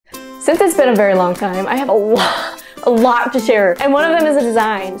Since it's been a very long time, I have a lot to share. And one of them is a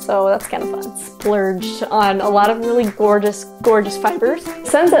design, so that's kind of fun. Splurged on a lot of really gorgeous, gorgeous fibers.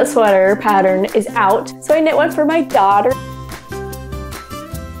 Sunset sweater pattern is out, so I knit one for my daughter.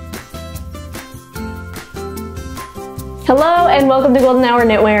 Hello and welcome to Golden Hour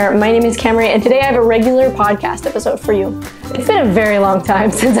Knitwear. My name is Camry and today I have a regular podcast episode for you. It's been a very long time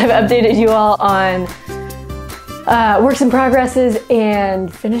since I've updated you all on works in progresses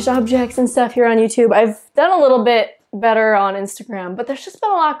and finished objects and stuff here on YouTube. I've done a little bit better on Instagram, but there's just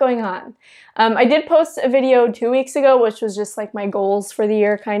been a lot going on. I did post a video 2 weeks ago, which was just like my goals for the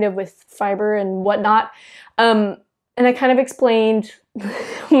year, kind of with fiber and whatnot. And I kind of explained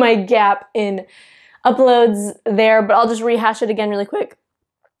my gap in uploads there, but I'll just rehash it again really quick.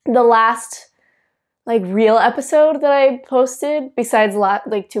 The last like real episode that I posted, besides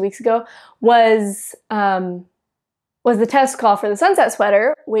like 2 weeks ago, was the test call for the sunset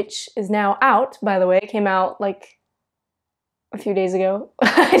sweater, which is now out, by the way. It came out like a few days ago.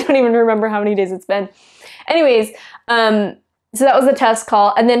 I don't even remember how many days it's been. Anyways, so that was the test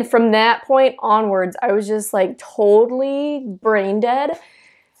call. And then from that point onwards, I was just like totally brain dead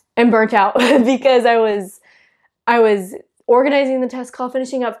and burnt out because I was organizing the test call,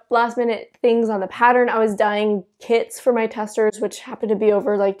 finishing up last minute things on the pattern. I was dyeing kits for my testers, which happened to be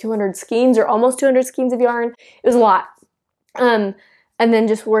over like 200 skeins or almost 200 skeins of yarn. It was a lot. And then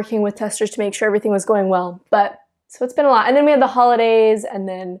just working with testers to make sure everything was going well. So it's been a lot. And then we had the holidays and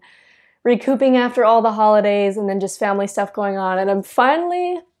then recouping after all the holidays and then just family stuff going on. And I'm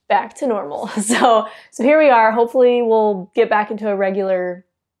finally back to normal. So here we are. Hopefully we'll get back into a regular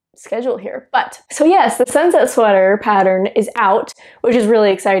schedule here. So yes, the sunset sweater pattern is out, which is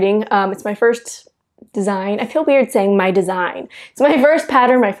really exciting. It's my first design. I feel weird saying my design. It's my first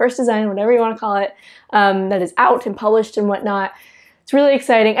pattern, my first design, whatever you want to call it, that is out and published and whatnot. It's really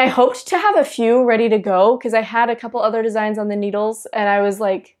exciting. I hoped to have a few ready to go because I had a couple other designs on the needles and I was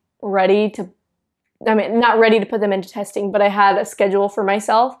like ready to, not ready to put them into testing, but I had a schedule for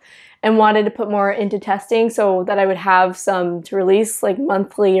myself and wanted to put more into testing so that I would have some to release like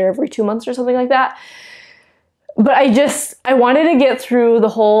monthly or every 2 months or something like that. But I wanted to get through the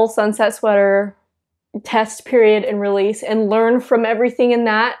whole sunset sweater test period and release and learn from everything in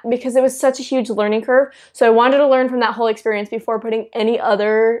that because it was such a huge learning curve. So I wanted to learn from that whole experience before putting any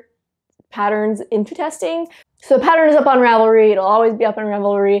other patterns into testing. So the pattern is up on Ravelry. It'll always be up on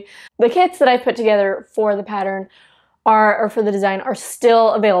Ravelry. The kits that I put together for the pattern or for the design are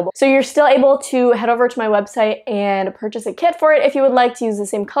still available. So you're still able to head over to my website and purchase a kit for it if you would like to use the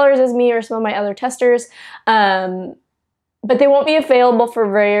same colors as me or some of my other testers. But they won't be available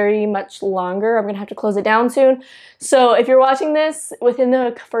for very much longer. I'm gonna have to close it down soon. So if you're watching this within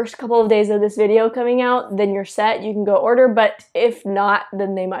the first couple of days of this video coming out, then you're set, you can go order, but if not,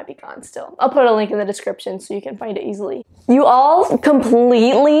 then they might be gone still. I'll put a link in the description so you can find it easily. You all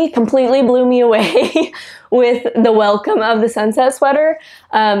completely blew me away with the welcome of the sunset sweater.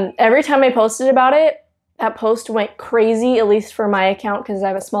 Every time I posted about it, that post went crazy, at least for my account because I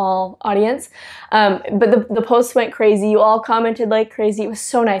have a small audience. But the post went crazy. You all commented like crazy. It was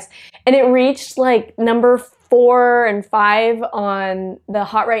so nice. And it reached like number 4 and 5 on the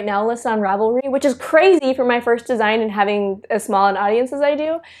Hot Right Now list on Ravelry, which is crazy for my first design and having as small an audience as I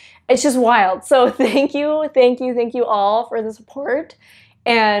do. It's just wild. So thank you all for the support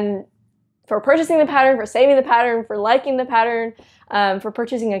and for purchasing the pattern, for saving the pattern, for liking the pattern, for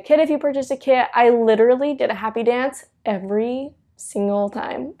purchasing a kit if you purchased a kit. I literally did a happy dance every single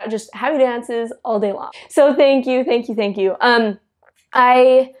time. Just happy dances all day long. So thank you.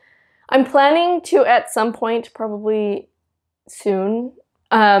 I'm planning to at some point, probably soon,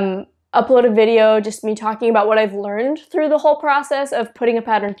 upload a video, just me talking about what I've learned through the whole process of putting a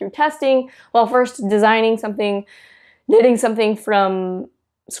pattern through testing, well, first designing something, knitting something from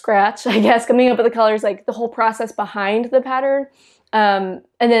scratch, I guess, coming up with the colors, like the whole process behind the pattern, and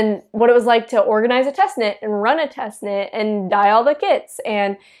then what it was like to organize a test knit and run a test knit and dye all the kits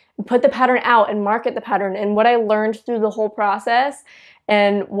and put the pattern out and market the pattern and what I learned through the whole process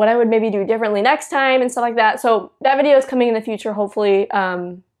and what I would maybe do differently next time and stuff like that. So that video is coming in the future, hopefully,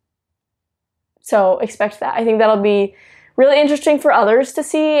 so expect that. I think that'll be really interesting for others to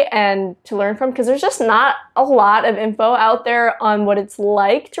see and to learn from because there's just not a lot of info out there on what it's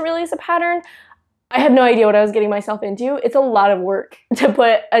like to release a pattern. I had no idea what I was getting myself into. It's a lot of work to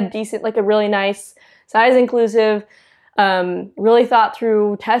put a decent, like a really nice, size inclusive, really thought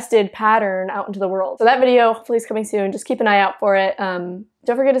through, tested pattern out into the world. So that video hopefully is coming soon. Just keep an eye out for it. Don't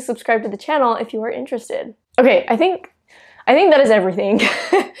forget to subscribe to the channel if you are interested. Okay, I think that is everything.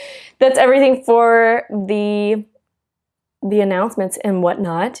 That's everything for the announcements and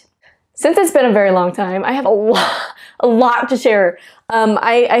whatnot. Since it's been a very long time, I have a lot to share.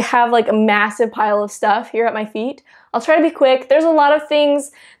 I have like a massive pile of stuff here at my feet. I'll try to be quick. There's a lot of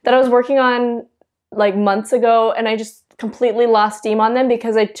things that I was working on like months ago and I just completely lost steam on them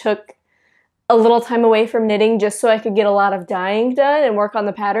because I took a little time away from knitting just so I could get a lot of dyeing done and work on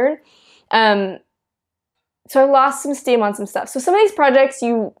the pattern. So I lost some steam on some stuff. So some of these projects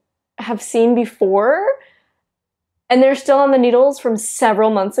you have seen before, and they're still on the needles from several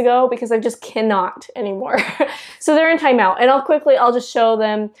months ago because I just cannot anymore. So they're in timeout, and I'll just show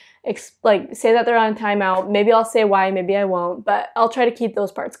them, like say that they're on timeout. Maybe I'll say why, maybe I won't, but I'll try to keep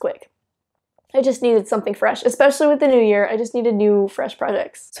those parts quick. I just needed something fresh, especially with the new year. I just needed new, fresh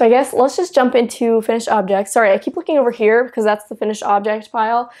projects. So I guess let's just jump into finished objects. Sorry, I keep looking over here because that's the finished object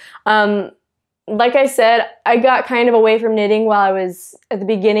pile. Like I said, I got kind of away from knitting while I was at the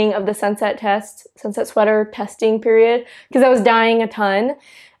beginning of the sunset sweater testing period because I was dyeing a ton.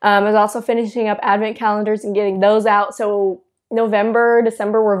 I was also finishing up advent calendars and getting those out. So November,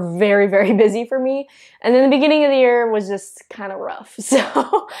 December were very, very busy for me. And then the beginning of the year was just kind of rough.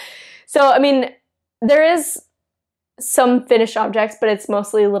 So I mean, there is some finished objects, but it's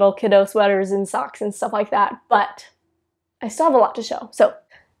mostly little kiddo sweaters and socks and stuff like that. But I still have a lot to show. So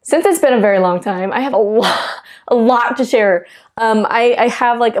since it's been a very long time, I have a lot to share. I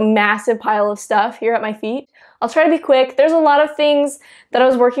have like a massive pile of stuff here at my feet. I'll try to be quick. There's a lot of things that I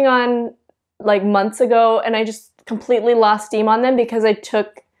was working on like months ago and I just completely lost steam on them because I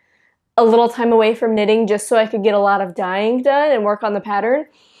took a little time away from knitting just so I could get a lot of dyeing done and work on the pattern.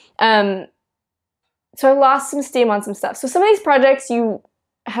 So I lost some steam on some stuff. So some of these projects you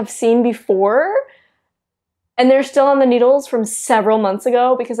have seen before, and they're still on the needles from several months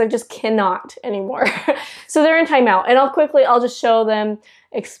ago because I just cannot anymore. So they're in timeout, and I'll just show them,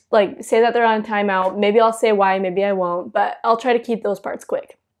 like say that they're on timeout. Maybe I'll say why, maybe I won't, but I'll try to keep those parts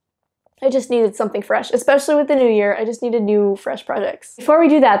quick. I just needed something fresh, especially with the new year. I just needed new, fresh projects. Before we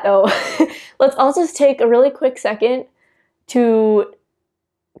do that though, let's all just take a really quick second to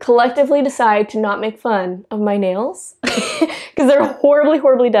collectively decide to not make fun of my nails because they're horribly,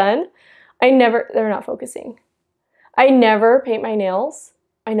 horribly done. They're not focusing. I never paint my nails.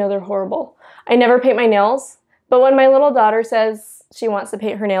 I know they're horrible. I never paint my nails, but when my little daughter says she wants to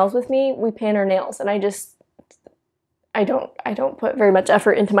paint her nails with me, we paint our nails, and I don't put very much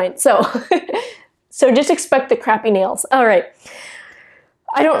effort into mine. So, so just expect the crappy nails. All right.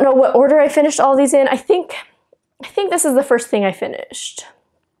 I don't know what order I finished all these in. I think this is the first thing I finished.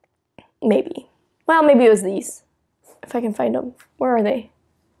 Maybe. Well, maybe it was these. If I can find them. Where are they?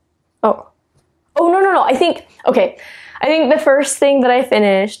 Oh, no. I think the first thing that I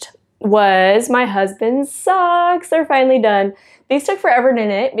finished was my husband's socks. They're finally done. These took forever to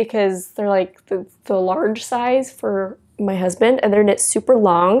knit because they're like the large size for my husband, and they're knit super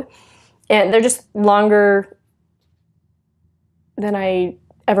long, and they're just longer than I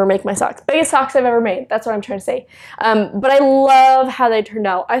ever make my socks. Biggest socks I've ever made. That's what I'm trying to say. But I love how they turned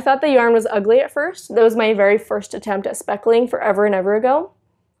out. I thought the yarn was ugly at first. That was my very first attempt at speckling forever and ever ago.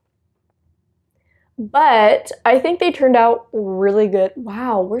 But I think they turned out really good.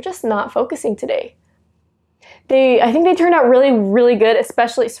 Wow, we're just not focusing today. I think they turned out really, really good,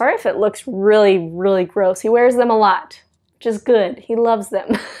 especially, sorry if it looks really, really gross. He wears them a lot, which is good. He loves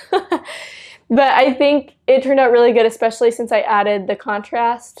them. But I think it turned out really good, especially since I added the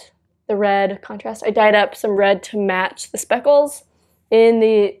contrast, the red contrast. I dyed up some red to match the speckles in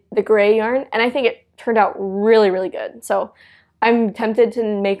the gray yarn, and I think it turned out really, really good. So I'm tempted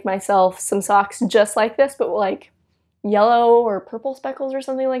to make myself some socks just like this, but like yellow or purple speckles or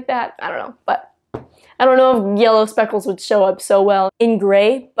something like that. I don't know, but I don't know if yellow speckles would show up so well in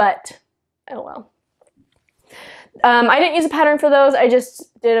gray, but oh well. I didn't use a pattern for those. I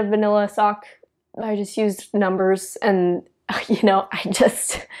just did a vanilla sock. I just used numbers, and you know, I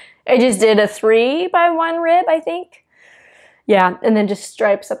just did a 3 by 1 rib, I think. Yeah, and then just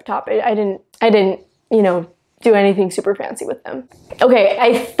stripes up top. I didn't, you know, do anything super fancy with them. Okay,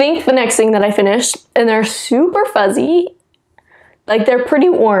 I think the next thing that I finished, and they're super fuzzy, like they're pretty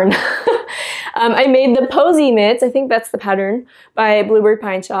worn. I made the Posie mitts, I think that's the pattern, by Bluebird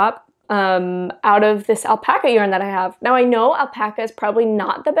Pine Shop, out of this alpaca yarn that I have. Now I know alpaca is probably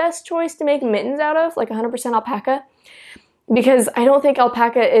not the best choice to make mittens out of, like 100% alpaca, because I don't think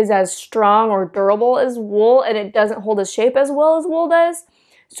alpaca is as strong or durable as wool, and it doesn't hold its shape as well as wool does.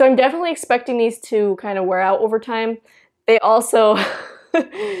 So I'm definitely expecting these to kind of wear out over time. They also,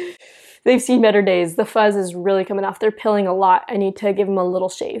 they've seen better days. The fuzz is really coming off. They're pilling a lot. I need to give them a little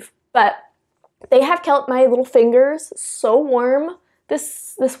shave. But they have kept my little fingers so warm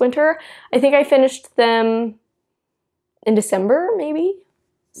this winter. I think I finished them in December, maybe.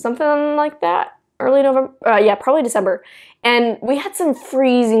 something like that. Early November, yeah, probably December. And we had some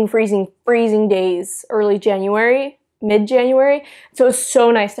freezing days early January, mid-January. So it was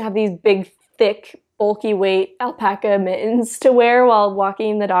so nice to have these big, thick, bulky weight alpaca mittens to wear while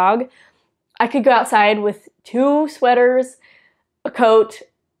walking the dog. I could go outside with 2 sweaters, a coat,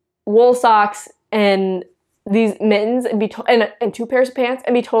 wool socks, and these mittens and and 2 pairs of pants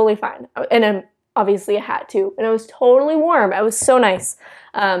and be totally fine. And obviously a hat too. And it was totally warm. It was so nice.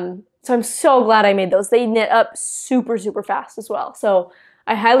 So I'm so glad I made those. They knit up super fast as well. So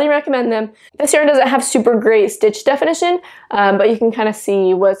I highly recommend them. This yarn doesn't have super great stitch definition, but you can kind of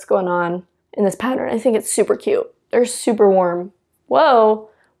see what's going on in this pattern. I think it's super cute. They're super warm. Whoa,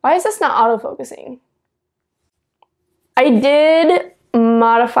 why is this not auto-focusing? I did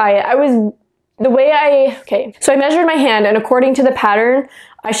modify it. Okay, so I measured my hand, and according to the pattern,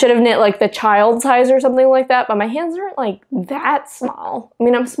 I should have knit like the child size or something like that, but my hands aren't like that small. I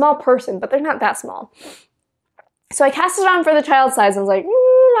mean, I'm a small person, but they're not that small. So I cast it on for the child size and was like,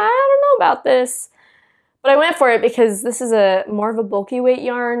 I don't know about this. But I went for it because this is more of a bulky weight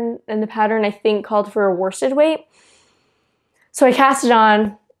yarn, and the pattern I think called for a worsted weight. So I cast it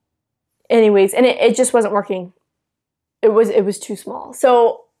on anyways, and it just wasn't working. It was too small.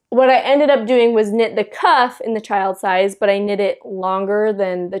 So what I ended up doing was knit the cuff in the child size, but I knit it longer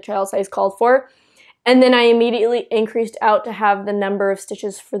than the child size called for. And then I immediately increased out to have the number of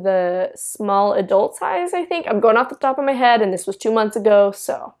stitches for the small adult size, I think. I'm going off the top of my head, and this was 2 months ago,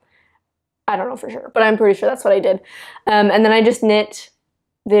 so I don't know for sure, but I'm pretty sure that's what I did. And then I just knit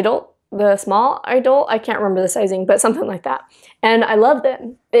the small adult, I can't remember the sizing, but something like that. And I love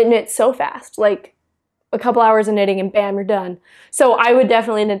them. It knits so fast, like a couple hours of knitting and bam, you're done. So I would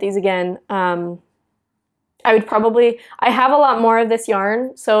definitely knit these again. I have a lot more of this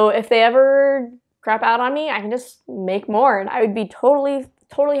yarn, so if they ever crap out on me, I can just make more, and I would be totally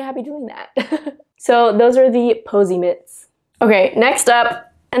happy doing that. So those are the Posie mitts. Okay, next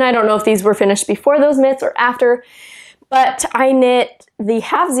up, and I don't know if these were finished before those mitts or after, but I knit the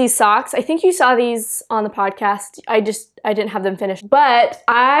Halfsies socks. I think you saw these on the podcast. I didn't have them finished, but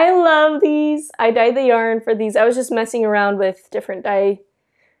I love these. I dyed the yarn for these. I was just messing around with different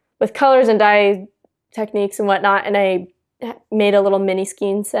with colors and dye techniques and whatnot, and I made a little mini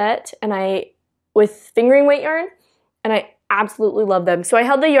skein set, and with fingering weight yarn, and I absolutely love them. So I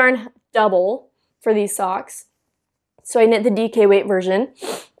held the yarn double for these socks. So I knit the DK weight version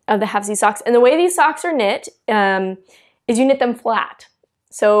of the Halfsies socks, and the way these socks are knit is you knit them flat.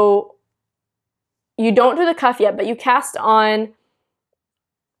 So you don't do the cuff yet, but you cast on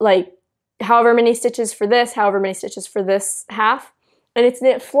like however many stitches for this, however many stitches for this half, and it's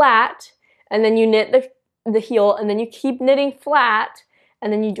knit flat, and then you knit the heel, and then you keep knitting flat,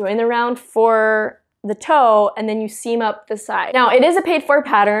 and then you join the round for the toe, and then you seam up the side. Now, it is a paid-for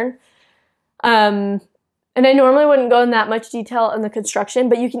pattern, and I normally wouldn't go in that much detail in the construction,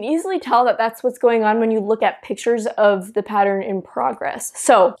 but you can easily tell that that's what's going on when you look at pictures of the pattern in progress.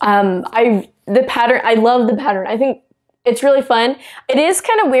 So I love the pattern. I think it's really fun. It is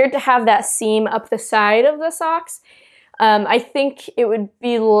kind of weird to have that seam up the side of the socks. I think it would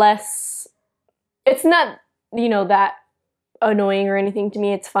be less, it's not, that annoying or anything to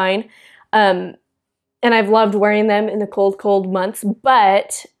me. It's fine. And I've loved wearing them in the cold months,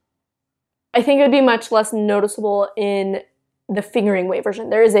 but I think it would be much less noticeable in the fingering weight version.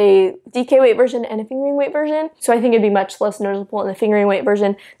 There is a DK weight version and a fingering weight version, so I think it'd be much less noticeable in the fingering weight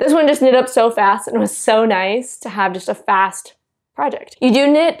version. This one just knit up so fast, and it was so nice to have just a fast project. You do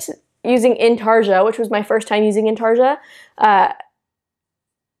knit using intarsia, which was my first time using intarsia,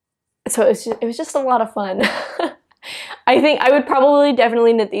 so it was just a lot of fun. I think I would probably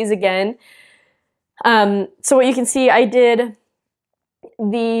definitely knit these again. So what you can see, I did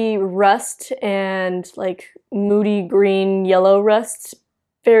the rust and like moody green yellow rust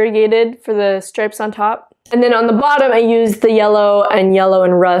variegated for the stripes on top, and then on the bottom I used the yellow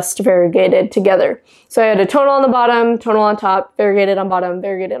and rust variegated together. So I had a tonal on the bottom, tonal on top, variegated on bottom,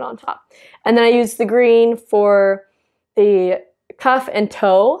 variegated on top, and then I used the green for the cuff and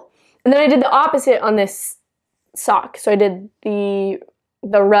toe, and then I did the opposite on this sock. So I did the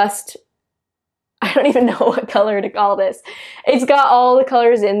rust, I don't even know what color to call this. It's got all the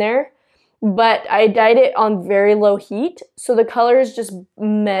colors in there, but I dyed it on very low heat, so the colors just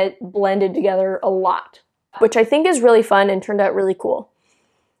blended together a lot, which I think is really fun and turned out really cool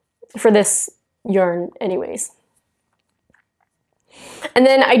for this yarn anyways. And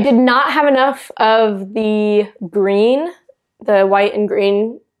then I did not have enough of the green, the white and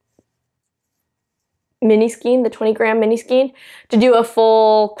green mini skein, the 20 gram mini skein, to do a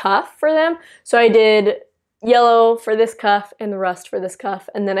full cuff for them. So I did yellow for this cuff and the rust for this cuff,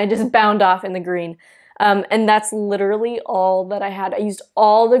 and then I just bound off in the green. And that's literally all that I had. I used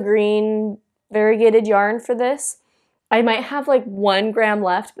all the green variegated yarn for this. I might have like 1 gram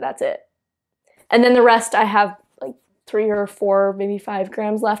left, but that's it. And then the rest I have like 3 or 4, maybe 5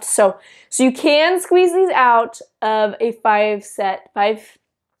 grams left. So you can squeeze these out of a set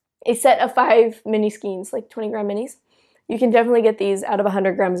of 5 mini skeins, like 20 gram minis. You can definitely get these out of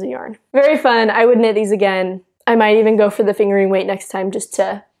 100 grams of yarn. Very fun. I would knit these again. I might even go for the fingering weight next time just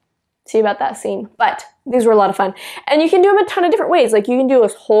to see about that seam. But these were a lot of fun. And you can do them a ton of different ways. Like you can do a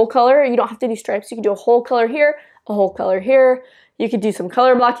whole color. You don't have to do stripes. You can do a whole color here, a whole color here. You could do some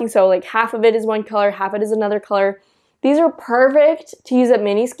color blocking. So like half of it is one color, half it is another color. These are perfect to use at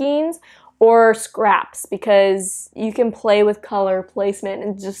mini skeins or scraps because you can play with color placement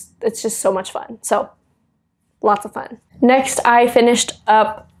and it's just so much fun. So lots of fun. Next, I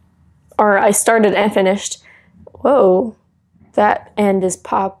started and finished. Whoa, that end is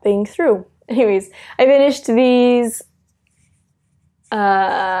popping through. Anyways, I finished these,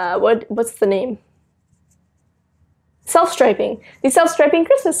 what's the name? Self-striping. These self-striping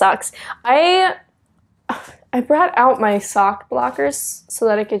Christmas socks. I brought out my sock blockers so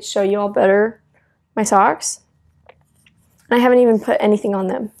that I could show you all better my socks. I haven't even put anything on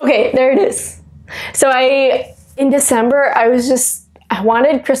them. Okay, there it is. So in December, I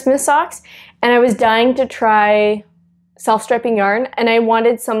wanted Christmas socks and I was dying to try self-striping yarn and I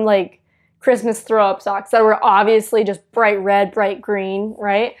wanted some like Christmas throw-up socks that were obviously just bright red, bright green,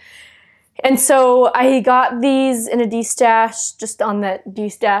 right? And so I got these in a D-stash, just on that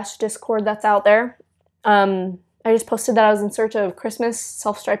D-stash Discord that's out there. I just posted that I was in search of Christmas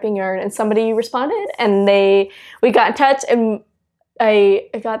self-striping yarn and somebody responded and we got in touch and I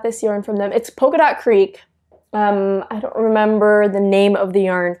got this yarn from them. It's Polka Dot Creek. I don't remember the name of the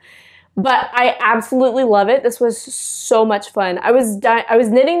yarn, but I absolutely love it. This was so much fun. I was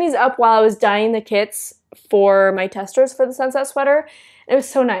knitting these up while I was dyeing the kits for my testers for the sunset sweater. It was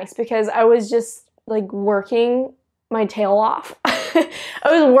so nice because I was just like working my tail off. I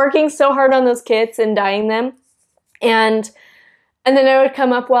was working so hard on those kits and dyeing them. And then I would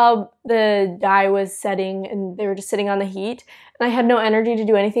come up while the dye was setting and they were just sitting on the heat. And I had no energy to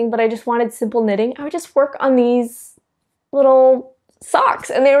do anything, but I just wanted simple knitting. I would just work on these little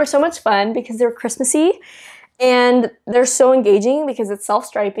socks. And they were so much fun because they were Christmassy. And they're so engaging because it's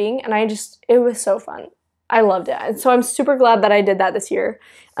self-striping. And it was so fun. I loved it. And so I'm super glad that I did that this year.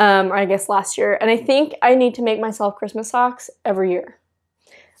 Or I guess last year. And I think I need to make myself Christmas socks every year.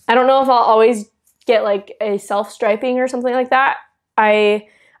 I don't know if I'll always get like a self-striping or something like that. I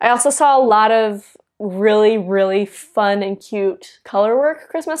also saw a lot of really, really fun and cute color work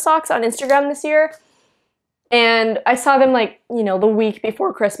Christmas socks on Instagram this year. And I saw them like, you know, the week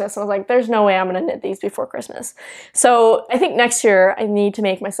before Christmas. And I was like, there's no way I'm going to knit these before Christmas. So I think next year I need to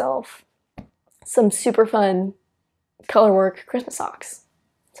make myself some super fun color work Christmas socks.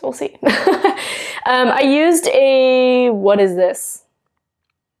 So we'll see. I used what is this?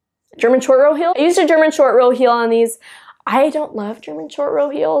 German short row heel. I used a German short row heel on these. I don't love German short row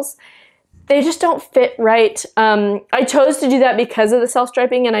heels. They just don't fit right. I chose to do that because of the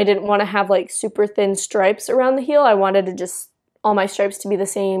self-striping and I didn't want to have like super thin stripes around the heel. I wanted to just all my stripes to be the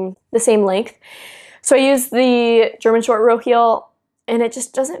same length. So I used the German short row heel and it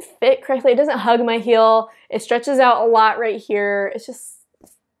just doesn't fit correctly. It doesn't hug my heel. It stretches out a lot right here. It's just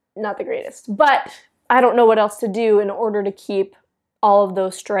not the greatest. But I don't know what else to do in order to keep all of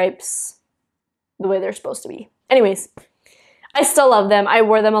those stripes the way they're supposed to be. Anyways, I still love them. I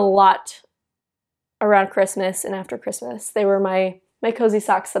wore them a lot around Christmas and after Christmas. They were my cozy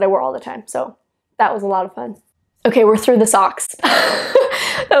socks that I wore all the time. So that was a lot of fun. Okay, we're through the socks.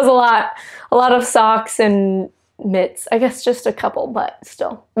 That was a lot of socks and mitts. I guess just a couple, but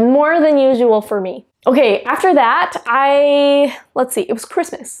still more than usual for me. Okay, after that, let's see, it was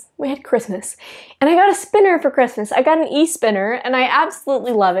Christmas. We had Christmas. And I got a spinner for Christmas. I got an e-spinner and I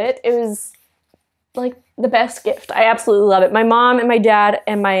absolutely love it. It was like the best gift. I absolutely love it. My mom and my dad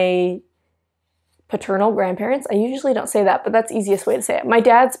and my paternal grandparents, I usually don't say that, but that's the easiest way to say it. My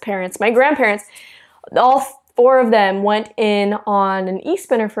dad's parents, my grandparents, all 4 of them went in on an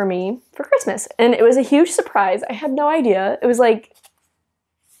e-spinner for me for Christmas. And it was a huge surprise. I had no idea. It was like,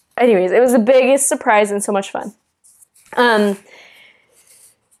 anyways, it was the biggest surprise and so much fun. And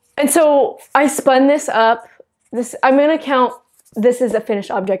so I spun this up. I'm gonna count this as a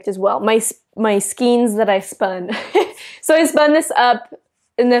finished object as well. My skeins that I spun. So I spun this up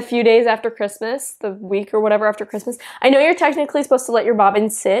in the few days after Christmas, the week or whatever after Christmas. I know you're technically supposed to let your bobbin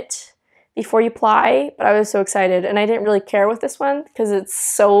sit before you ply, but I was so excited and I didn't really care with this one because it's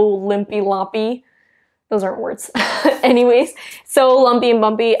so limpy loppy Those aren't words. Anyways, so lumpy and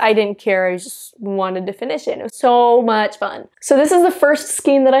bumpy. I didn't care. I just wanted to finish it. It was so much fun. So this is the first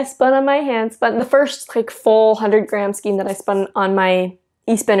skein that I spun on my hand spun. The first like full 100-gram skein that I spun on my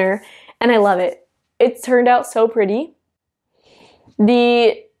e-spinner. And I love it. It turned out so pretty.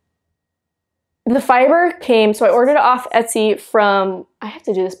 The fiber came, so I ordered it off Etsy from, I have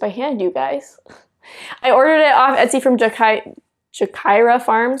to do this by hand, you guys. I ordered it off Etsy from Jakira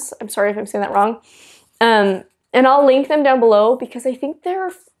Farms. I'm sorry if I'm saying that wrong. And I'll link them down below because I think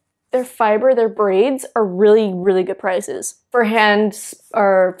their fiber, their braids are really, really good prices for hand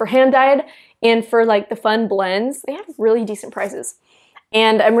dyed, and for like the fun blends, they have really decent prices.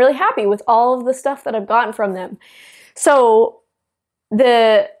 And I'm really happy with all of the stuff that I've gotten from them. So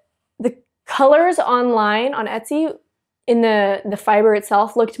the colors online on Etsy in the fiber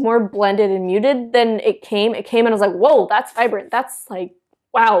itself looked more blended and muted than it came. It came and I was like, whoa, that's vibrant. That's like,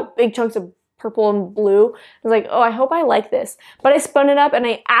 wow, big chunks of purple and blue. I was like, oh, I hope I like this. But I spun it up and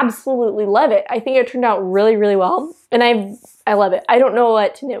I absolutely love it. I think it turned out really, really well. And I love it. I don't know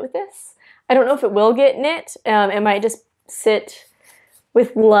what to knit with this. I don't know if it will get knit. It might just sit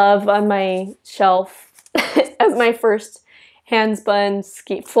with love on my shelf as my first handspun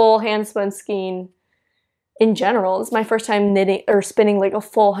skein, full handspun skein in general. It's my first time knitting or spinning like a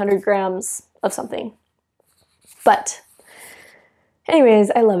full 100 grams of something. But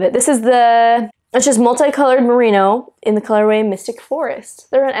anyways, I love it. This is it's just multicolored merino in the colorway Mystic Forest.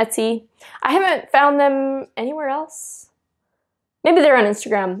 They're on Etsy. I haven't found them anywhere else. Maybe they're on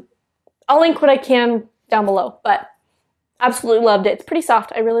Instagram. I'll link what I can down below, but absolutely loved it. It's pretty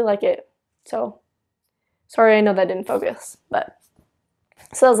soft. I really like it. So sorry, I know that didn't focus, but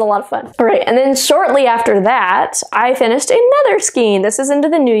so that was a lot of fun. All right, and then shortly after that, I finished another skein. This is into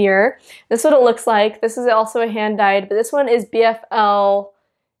the new year. This is what it looks like. This is also a hand dyed, but this one is BFL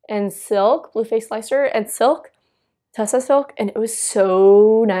and silk, blue face slicer and silk, Tussa silk, and it was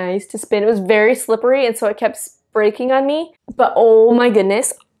so nice to spin. It was very slippery, and so it kept breaking on me. But oh my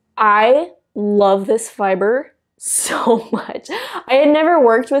goodness, I love this fiber so much. I had never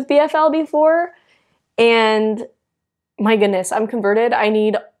worked with BFL before, and my goodness, I'm converted. I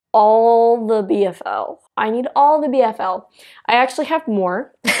need all the BFL. I need all the BFL. I actually have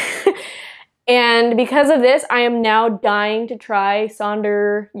more. And because of this, I am now dying to try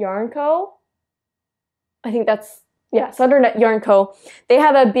Sandler Yarn Co. I think that's, yeah, Sandler Yarn Co. They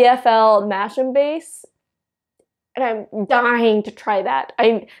have a BFL Masham base, and I'm dying to try that.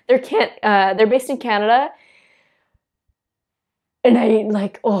 They're based in Canada, and I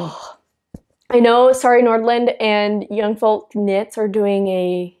like, oh. I know Sari Nordlund and Young Folk Knits are doing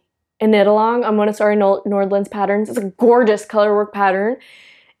a knit along on one of Sari Nordlund's patterns. It's a gorgeous color work pattern,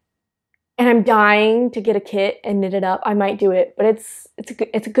 and I'm dying to get a kit and knit it up. I might do it, but it's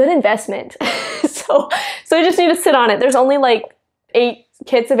a good investment. so I just need to sit on it. There's only like 8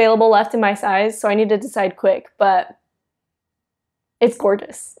 kits available left in my size, so I need to decide quick. But it's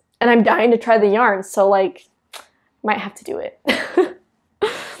gorgeous, and I'm dying to try the yarn. So like, might have to do it.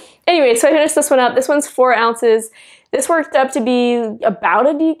 Anyway, so I finished this one up. This one's 4 ounces. This worked up to be about a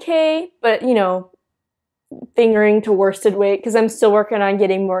DK, but you know, fingering to worsted weight because I'm still working on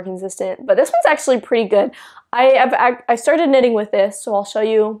getting more consistent. But this one's actually pretty good. I started knitting with this, so I'll show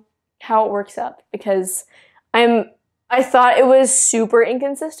you how it works up because I thought it was super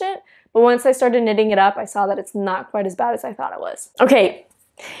inconsistent, but once I started knitting it up, I saw that it's not quite as bad as I thought it was. Okay.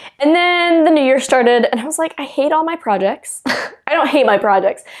 And then the new year started, and I was like, I hate all my projects. I don't hate my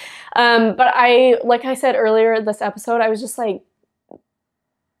projects. But like I said earlier in this episode, I was just like,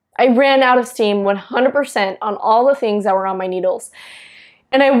 I ran out of steam 100% on all the things that were on my needles.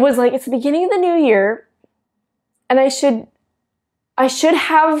 And I was like, it's the beginning of the new year, and I should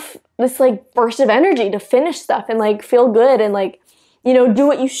have this like burst of energy to finish stuff and like feel good and like, you know, do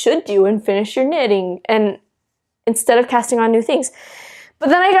what you should do and finish your knitting, and instead of casting on new things. But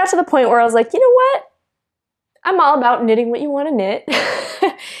then I got to the point where I was like, you know what? I'm all about knitting what you want to knit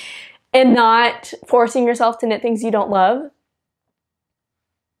and not forcing yourself to knit things you don't love.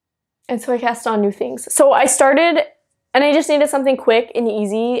 And so I cast on new things. So I started, and I just needed something quick and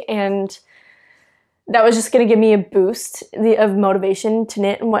easy, and that was just going to give me a boost of motivation to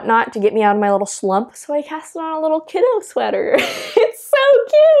knit and whatnot to get me out of my little slump. So I cast on a little kiddo sweater. It's so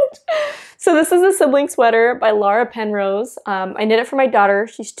cute. So this is a Sibling sweater by Laura Penrose. I knit it for my daughter.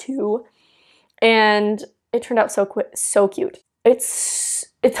 She's 2, and it turned out so cute. It's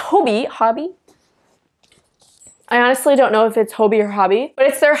hobby. I honestly don't know if it's hobby or hobby, but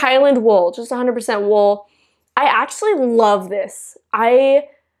it's their Highland wool, just 100% wool. I actually love this. Hobby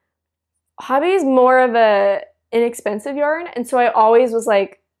is more of a inexpensive yarn, and so I always was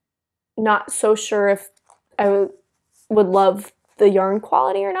like not so sure if would love the yarn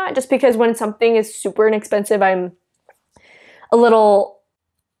quality or not. Just because when something is super inexpensive, I'm a little,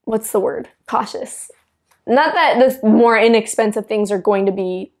 what's the word? Cautious. Not that the more inexpensive things are going to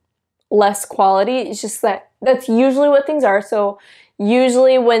be less quality. It's just that that's usually what things are. So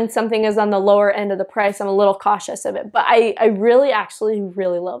usually when something is on the lower end of the price, I'm a little cautious of it. But I really actually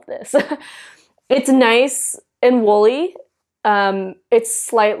really love this. It's nice and woolly. It's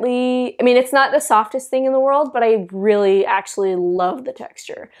slightly, I mean, it's not the softest thing in the world, but I really actually love the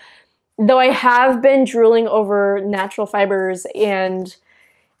texture. Though I have been drooling over natural fibers and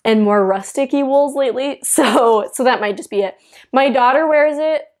more rustic-y wools lately, so that might just be it. My daughter wears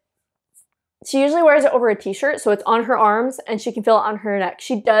it. She usually wears it over a t-shirt, so it's on her arms and she can feel it on her neck.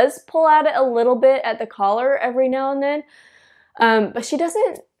 She does pull at it a little bit at the collar every now and then, but she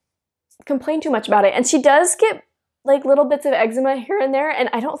doesn't complain too much about it. And she does get like little bits of eczema here and there, and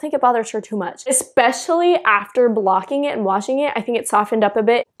I don't think it bothers her too much. Especially after blocking it and washing it, I think it softened up a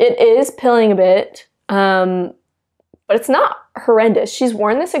bit. It is pilling a bit, but it's not horrendous. She's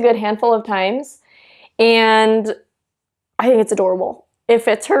worn this a good handful of times, and I think it's adorable. It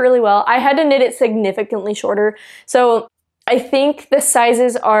fits her really well. I had to knit it significantly shorter. So I think the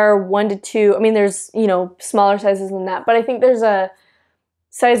sizes are 1 to 2. I mean, there's, you know, smaller sizes than that, but I think there's a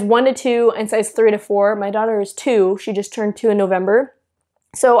size 1 to 2 and size 3 to 4. My daughter is 2. She just turned 2 in November.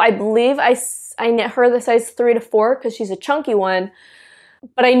 So I believe I knit her the size 3 to 4 because she's a chunky one,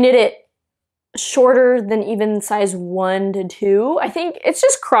 but I knit it shorter than even size 1 to 2. I think it's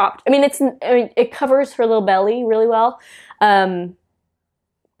just cropped. I mean, it covers her little belly really well.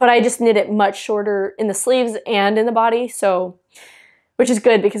 But I just knit it much shorter in the sleeves and in the body, so, which is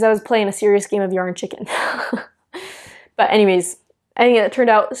good because I was playing a serious game of yarn chicken. But anyways, I think it turned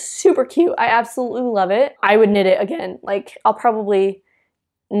out super cute. I absolutely love it. I would knit it again. Like, I'll probably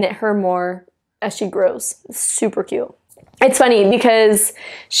knit her more as she grows. It's super cute. It's funny because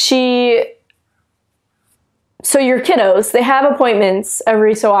so your kiddos, they have appointments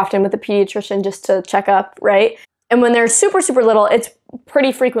every so often with the pediatrician just to check up, right? And when they're super, super little, it's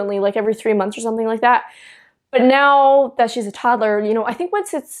pretty frequently, like every 3 months or something like that. But now that she's a toddler, you know, I think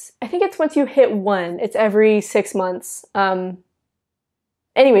it's once you hit 1, it's every 6 months.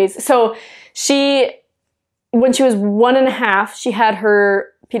 Anyways, so when she was 1.5, she had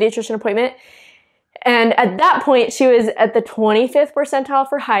her pediatrician appointment. And at that point, she was at the 25th percentile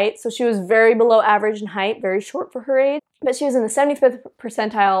for height. So she was very below average in height, very short for her age. But she was in the 75th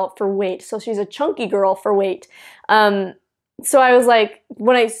percentile for weight. So she's a chunky girl for weight. So I was like,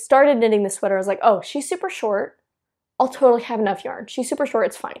 when I started knitting this sweater, I was like, oh, she's super short. I'll totally have enough yarn. She's super short,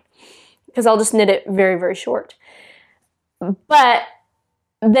 it's fine. Because I'll just knit it very, very short. But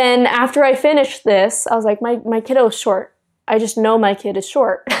then after I finished this, I was like, my kiddo is short. I just know my kid is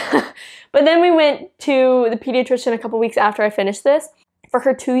short. But then we went to the pediatrician a couple weeks after I finished this for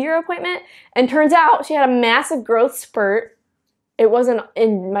her 2-year appointment. And turns out she had a massive growth spurt. It wasn't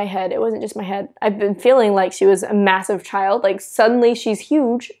in my head. It wasn't just my head. I've been feeling like she was a massive child. Like suddenly she's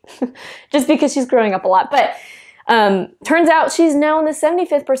huge just because she's growing up a lot. But turns out she's now in the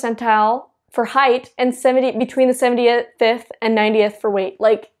 75th percentile for height and between the 75th and 90th for weight.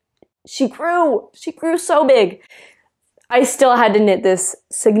 Like she grew so big. I still had to knit this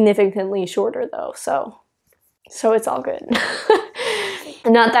significantly shorter though, so it's all good.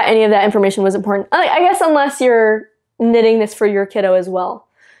 Not that any of that information was important. I guess unless you're knitting this for your kiddo as well.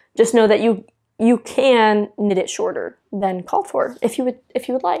 Just know that you can knit it shorter than called for if you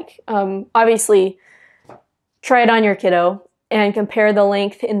would like. Obviously, try it on your kiddo and compare the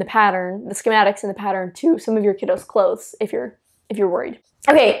length in the pattern, the schematics in the pattern to some of your kiddo's clothes if you're worried.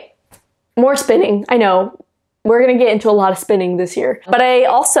 Okay, more spinning. I know. We're gonna get into a lot of spinning this year. But I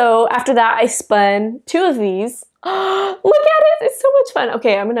also, after that, I spun 2 of these. Look at it, it's so much fun.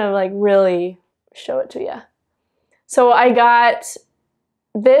 Okay, I'm gonna like really show it to you. So I got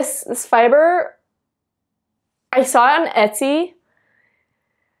this fiber. I saw it on Etsy.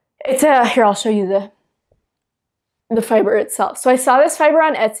 It's here, I'll show you the fiber itself. So I saw this fiber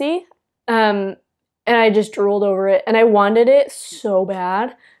on Etsy, and I just drooled over it, and I wanted it so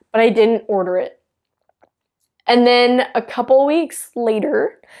bad, but I didn't order it. And then a couple weeks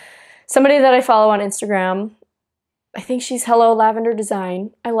later, somebody that I follow on Instagram, I think she's Hello Lavender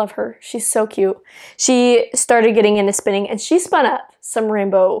Design. I love her. She's so cute. She started getting into spinning and she spun up some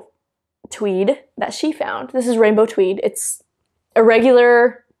rainbow tweed that she found. This is rainbow tweed. It's a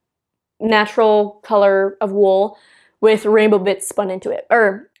regular natural color of wool with rainbow bits spun into it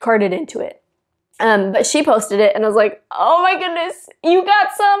or carded into it. But she posted it and I was like, oh my goodness, you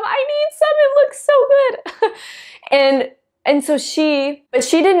got some. I need some. It looks so good. And And so but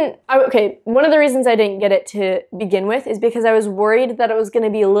she didn't, okay, one of the reasons I didn't get it to begin with is because I was worried that it was going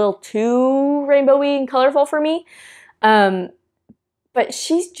to be a little too rainbowy and colorful for me. But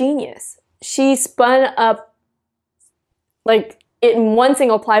she's genius. She spun up like it in one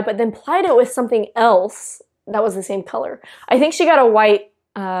single ply, but then plied it with something else that was the same color. I think she got a white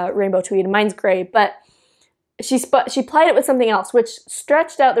rainbow tweed. Mine's gray, but she plied it with something else, which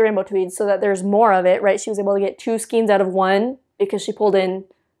stretched out the rainbow tweed so that there's more of it, right? She was able to get 2 skeins out of 1 because she pulled in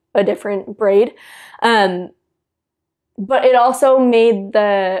a different braid. But it also made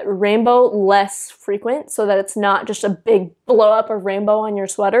the rainbow less frequent so that it's not just a big blow up of rainbow on your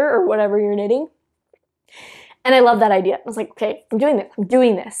sweater or whatever you're knitting. And I love that idea. I was like, okay, I'm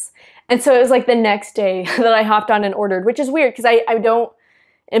doing this. And so it was like the next day that I hopped on and ordered, which is weird because I don't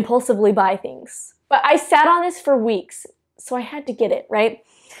impulsively buy things. But I sat on this for weeks, so I had to get it, right?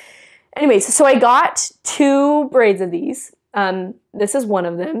 Anyways, so I got 2 braids of these. This is one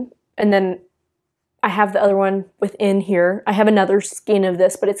of them. And then I have the other one within here. I have another skein of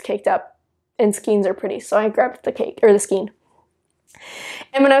this, but it's caked up. And skeins are pretty, so I grabbed the cake, or the skein.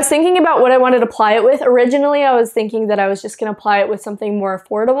 And when I was thinking about what I wanted to ply it with, originally I was thinking that I was just going to ply it with something more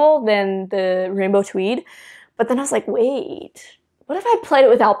affordable than the rainbow tweed. But then I was like, wait, what if I plied it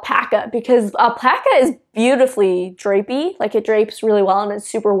with alpaca? Because alpaca is beautifully drapey, like it drapes really well and it's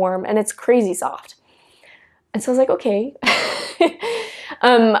super warm and it's crazy soft. And so I was like, okay.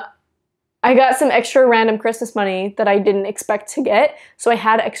 I got some extra random Christmas money that I didn't expect to get, so I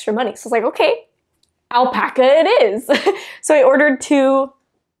had extra money. So I was like, okay, alpaca it is. So I ordered two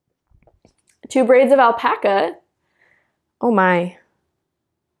braids of alpaca. Oh my.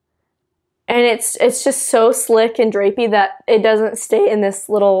 And it's just so slick and drapey that it doesn't stay in this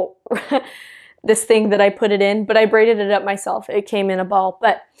little, this thing that I put it in, but I braided it up myself. It came in a ball,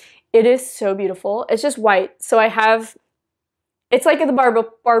 but it is so beautiful. It's just white. So I have, it's like the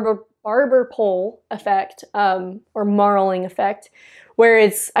barber pole effect, or marling effect,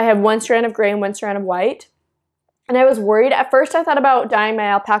 where I have 1 strand of gray and 1 strand of white. And I was worried. At first I thought about dyeing my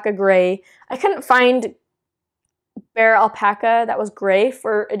alpaca gray. I couldn't find bare alpaca that was gray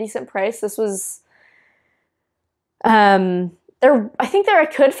for a decent price. This was, I think I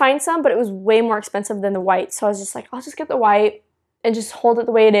could find some, but it was way more expensive than the white. So I was just like, I'll just get the white and just hold it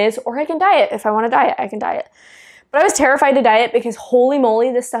the way it is, or I can dye it. If I want to dye it, I can dye it. But I was terrified to dye it because holy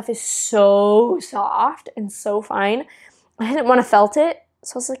moly, this stuff is so soft and so fine. I didn't want to felt it.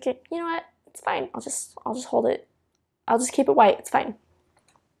 So I was like, you know what? It's fine. I'll just hold it. I'll just keep it white. It's fine.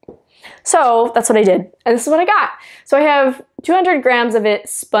 So that's what I did. And this is what I got. So I have 200 grams of it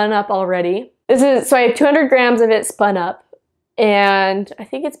spun up already. So I have 200 grams of it spun up. And I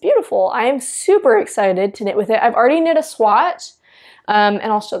think it's beautiful. I am super excited to knit with it. I've already knit a swatch. And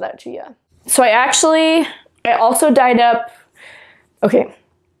I'll show that to you. So I also dyed up, okay,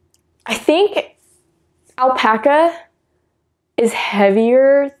 I think alpaca is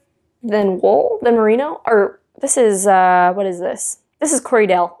heavier than wool, than merino, or this is, what is this? This is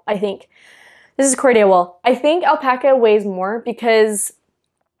Corriedale, I think. This is Corriedale wool. I think alpaca weighs more because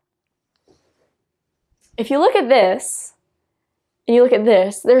if you look at this and you look at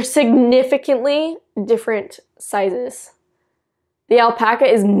this, they're significantly different sizes. The alpaca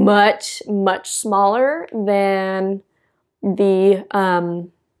is much, much smaller than the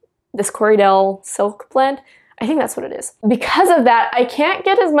this Corriedale silk blend. I think that's what it is. Because of that, I can't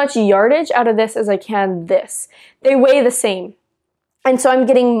get as much yardage out of this as I can this. They weigh the same. And so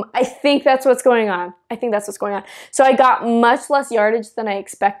I think that's what's going on. I think that's what's going on. So I got much less yardage than I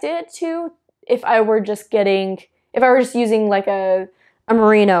expected to if I were just using like a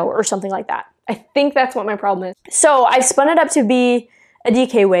merino or something like that. I think that's what my problem is. So I've spun it up to be a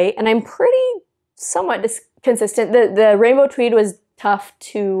DK weight, and I'm somewhat consistent. The rainbow tweed was tough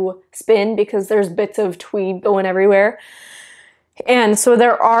to spin because there's bits of tweed going everywhere. And so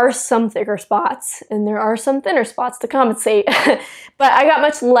there are some thicker spots and there are some thinner spots to compensate. But I got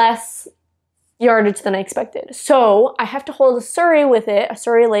much less yardage than I expected. So I have to hold a Sari with it, a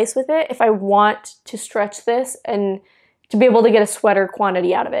Sari lace with it, if I want to stretch this and to be able to get a sweater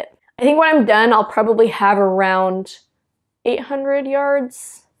quantity out of it. I think when I'm done, I'll probably have around 800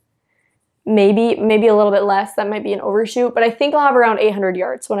 yards, maybe a little bit less. That might be an overshoot, but I think I'll have around 800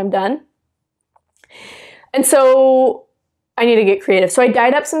 yards when I'm done. And so I need to get creative. So I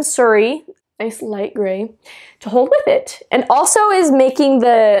dyed up some Sari, nice light gray, to hold with it. And also is making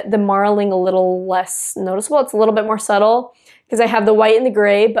the marling a little less noticeable. It's a little bit more subtle because I have the white and the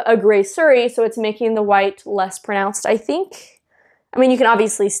gray, but a gray Sari, so it's making the white less pronounced, I think. I mean, you can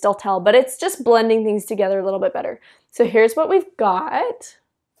obviously still tell, but it's just blending things together a little bit better. So here's what we've got.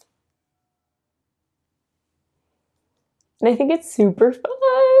 And I think it's super fun.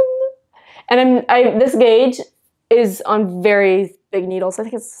 And this gauge is on very big needles. I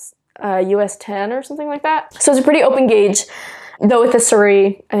think it's US 10 or something like that. So it's a pretty open gauge, though with the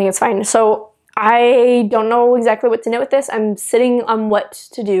Sari, I think it's fine. So I don't know exactly what to knit with this. I'm sitting on what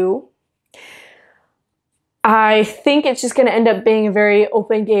to do. I think it's just gonna end up being a very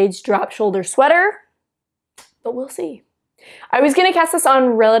open gauge drop shoulder sweater, but we'll see. I was gonna cast this on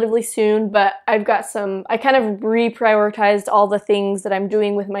relatively soon, but I've got I kind of reprioritized all the things that I'm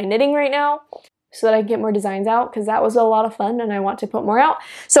doing with my knitting right now so that I can get more designs out, because that was a lot of fun and I want to put more out.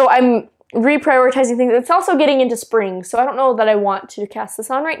 So I'm reprioritizing things. It's also getting into spring, so I don't know that I want to cast this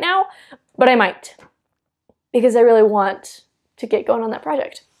on right now, but I might, because I really want to get going on that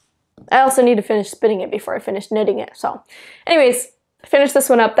project. I also need to finish spinning it before I finish knitting it. So anyways, finish this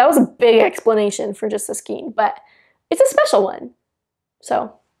one up. That was a big explanation for just a skein, but it's a special one.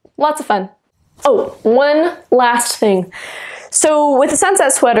 So lots of fun. Oh, one last thing. So with the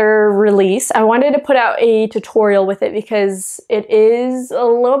Sunset Sweater release, I wanted to put out a tutorial with it because it is a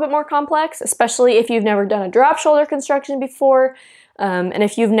little bit more complex, especially if you've never done a drop shoulder construction before, and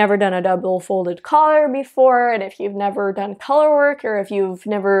if you've never done a double folded collar before, and if you've never done color work, or if you've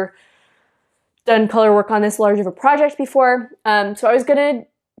never done color work on this large of a project before. So I was gonna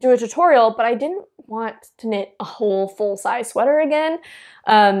do a tutorial, but I didn't want to knit a whole full-size sweater again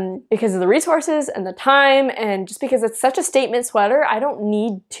because of the resources and the time, and just because it's such a statement sweater. I don't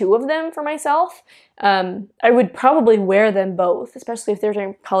need two of them for myself. I would probably wear them both, especially if they're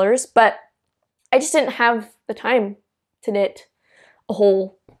different colors, but I just didn't have the time to knit a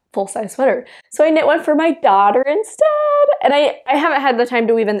whole full-size sweater. So I knit one for my daughter instead, and I haven't had the time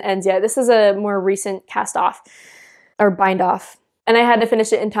to weave in the ends yet. This is a more recent cast off or bind off, and I had to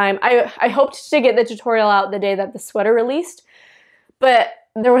finish it in time. I hoped to get the tutorial out the day that the sweater released, but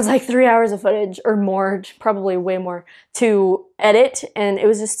there was like 3 hours of footage or more, probably way more, to edit, and it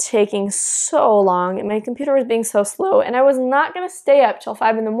was just taking so long, and my computer was being so slow, and I was not gonna stay up till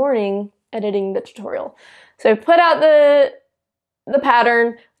 5 in the morning editing the tutorial. So I put out the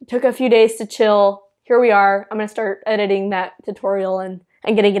pattern, took a few days to chill. Here we are. I'm gonna start editing that tutorial and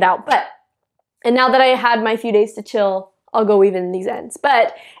getting it out. And now that I had my few days to chill, I'll go weave in these ends.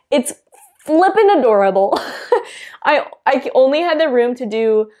 But it's flippin' adorable. I only had the room to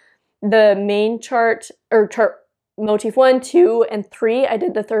do the main chart, or chart motif 1, 2, and 3. I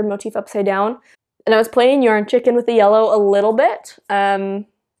did the third motif upside down. And I was playing yarn chicken with the yellow a little bit. But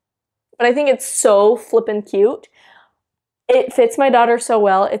I think it's so flippin' cute. It fits my daughter so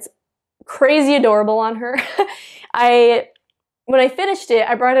well. It's crazy adorable on her. When I finished it,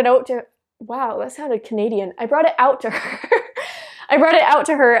 I brought it out to, wow, that sounded Canadian. I brought it out to her. I brought it out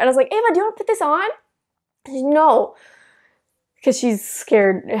to her and I was like, Ava, do you want to put this on? She said, no, because she's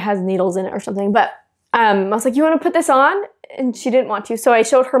scared it has needles in it or something. But I was like, you want to put this on? And she didn't want to. So I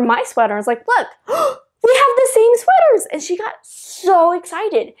showed her my sweater. I was like, look, we have the same sweaters. And she got so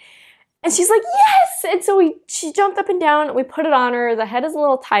excited. And she's like, yes! And so she jumped up and down, we put it on her. The head is a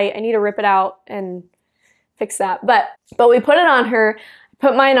little tight. I need to rip it out and fix that. But we put it on her,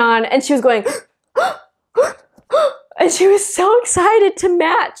 put mine on, and she was going, and she was so excited to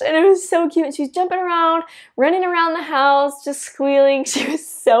match. And it was so cute. And she was jumping around, running around the house, just squealing. She was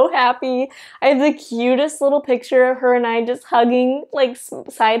so happy. I have the cutest little picture of her and I just hugging, like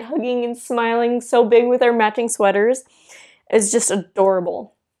side hugging and smiling so big with our matching sweaters. It's just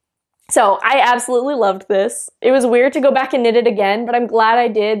adorable. So I absolutely loved this. It was weird to go back and knit it again, but I'm glad I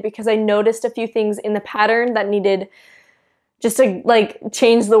did because I noticed a few things in the pattern that needed just to like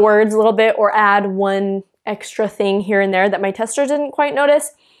change the words a little bit or add one extra thing here and there that my tester didn't quite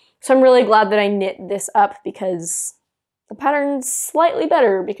notice. So I'm really glad that I knit this up because the pattern's slightly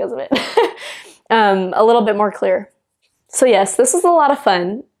better because of it. A little bit more clear. So yes, this was a lot of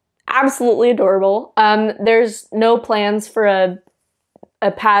fun. Absolutely adorable. There's no plans for a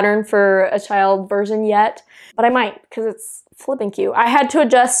pattern for a child version yet, but I might because it's flipping cute. I had to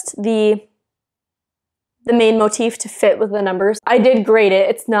adjust the main motif to fit with the numbers. I did grade it.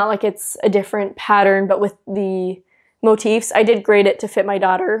 It's not like it's a different pattern, but with the motifs, I did grade it to fit my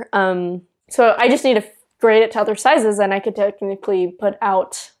daughter. So I just need to grade it to other sizes and I could technically put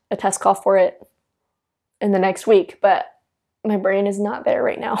out a test call for it in the next week, but my brain is not there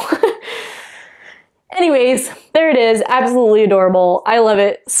right now. Anyways, there it is. Absolutely adorable. I love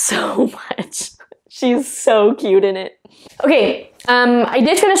it so much. She's so cute in it. Okay, I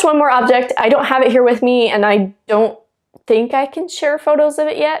did finish one more object. I don't have it here with me and I don't think I can share photos of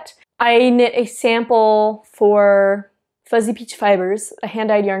it yet. I knit a sample for Fuzzy Peach Fibers, a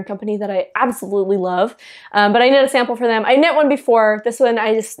hand-dyed yarn company that I absolutely love. But I knit a sample for them. I knit one before. This one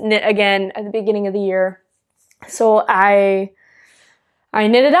I just knit again at the beginning of the year. So I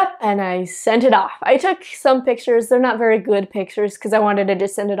knit it up and I sent it off. I took some pictures. They're not very good pictures because I wanted to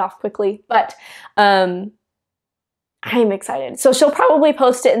just send it off quickly, but I'm excited. So she'll probably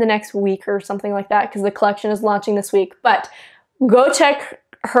post it in the next week or something like that because the collection is launching this week. But go check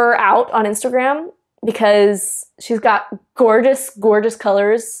her out on Instagram because she's got gorgeous, gorgeous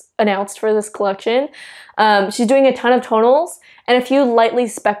colors announced for this collection. She's doing a ton of tonals and a few lightly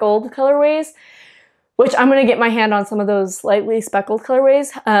speckled colorways, which I'm going to get my hand on some of those lightly speckled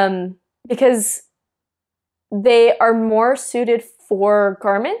colorways because they are more suited for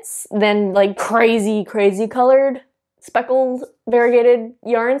garments than like crazy, crazy colored speckled variegated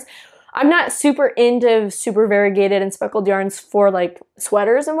yarns. I'm not super into super variegated and speckled yarns for like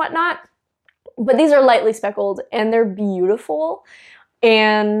sweaters and whatnot, but these are lightly speckled and they're beautiful,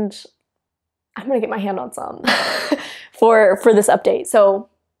 and I'm gonna get my hand on some for this update. So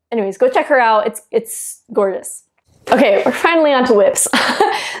anyways, go check her out. It's gorgeous. Okay, we're finally on to whips.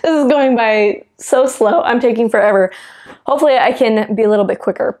 This is going by so slow. I'm taking forever. Hopefully I can be a little bit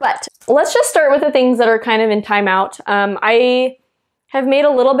quicker, but let's just start with the things that are kind of in timeout. I have made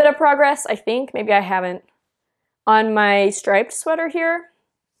a little bit of progress, I think. Maybe I haven't. On my striped sweater here.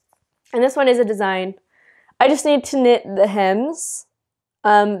 And this one is a design. I just need to knit the hems.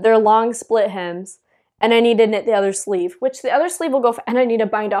 They're long split hems. And I need to knit the other sleeve, which the other sleeve will go, and I need to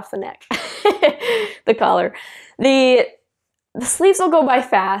bind off the neck, the collar. The sleeves will go by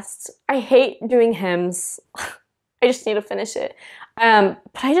fast. I hate doing hems. I just need to finish it. But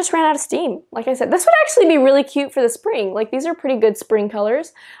I just ran out of steam. Like I said, this would actually be really cute for the spring. Like these are pretty good spring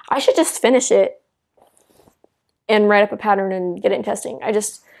colors. I should just finish it and write up a pattern and get it in testing. I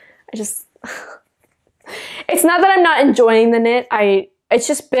just, it's not that I'm not enjoying the knit. It's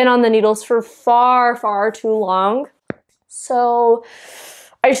just been on the needles for far, far too long. So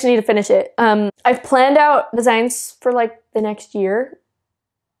I just need to finish it. I've planned out designs for like the next year.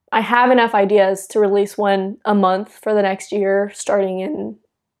 I have enough ideas to release one a month for the next year, starting in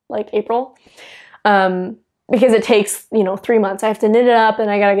like April. Because it takes, 3 months. I have to knit it up and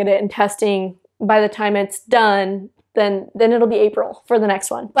I gotta get it in testing. By the time it's done, then it'll be April for the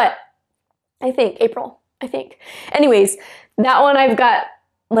next one. But I think April. Anyways, that one I've got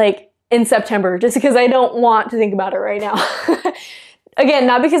like in September, just because I don't want to think about it right now. Again,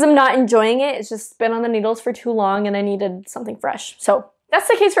 not because I'm not enjoying it. It's just been on the needles for too long and I needed something fresh. So that's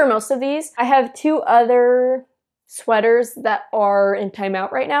the case for most of these. I have 2 other sweaters that are in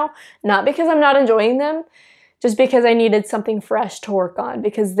timeout right now. Not because I'm not enjoying them, just because I needed something fresh to work on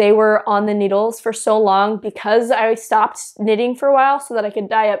because they were on the needles for so long because I stopped knitting for a while so that I could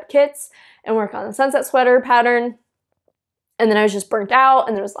dye up kits and work on the sunset sweater pattern. And then I was just burnt out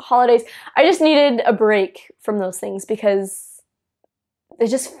and there was the holidays. I just needed a break from those things because they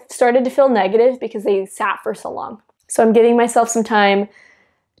just started to feel negative because they sat for so long. So I'm giving myself some time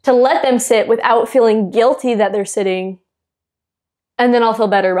to let them sit without feeling guilty that they're sitting, and then I'll feel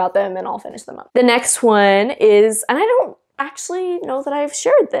better about them and I'll finish them up. The next one is, and I don't actually know that I've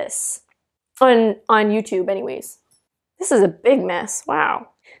shared this on YouTube anyways. This is a big mess, wow.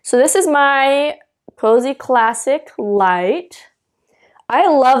 So this is my Posie Classic Light. I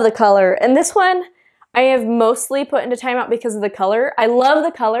love the color, and this one I have mostly put into timeout because of the color. I love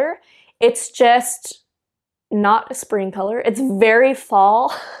the color. It's just not a spring color. It's very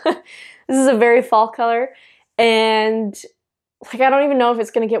fall. This is a very fall color, and like I don't even know if it's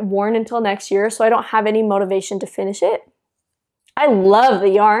gonna get worn until next year, so I don't have any motivation to finish it. I love the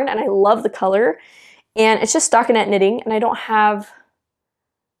yarn and I love the color, and it's just stockinette knitting, and I don't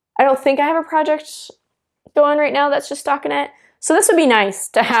think I have a project going right now that's just stockinette. So this would be nice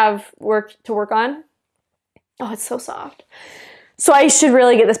to have work on. Oh, it's so soft. So I should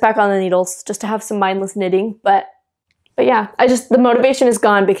really get this back on the needles just to have some mindless knitting. But yeah, the motivation is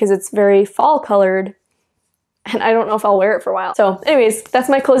gone because it's very fall colored and I don't know if I'll wear it for a while. So anyways, that's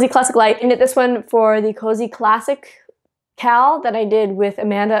my Cozy Classic Light. I knit this one for the Cozy Classic Cal that I did with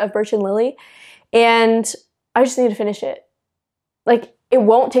Amanda of Birch and Lily. And I just need to finish it. Like, it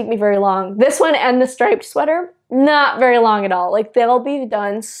won't take me very long. This one and the striped sweater, not very long at all. Like, they'll be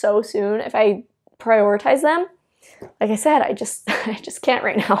done so soon if I prioritize them. Like I said, I just can't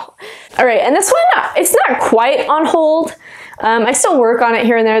right now. All right, and this one, it's not quite on hold. I still work on it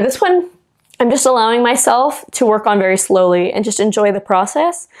here and there. This one, I'm just allowing myself to work on very slowly and just enjoy the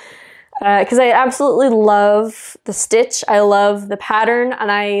process. Because I absolutely love the stitch, I love the pattern,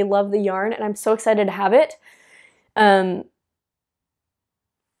 and I love the yarn, and I'm so excited to have it. But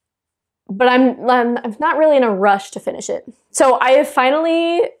I'm not really in a rush to finish it. So I have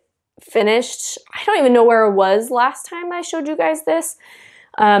finally finished, I don't even know where I was last time I showed you guys this.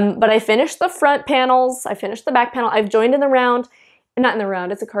 But I finished the front panels, I finished the back panel, I've joined in the round, not in the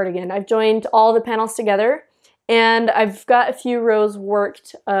round, it's a cardigan. I've joined all the panels together, and I've got a few rows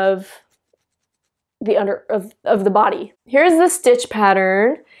worked of the of the body. Here's the stitch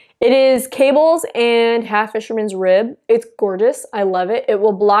pattern. It is cables and half fisherman's rib. It's gorgeous, I love it. It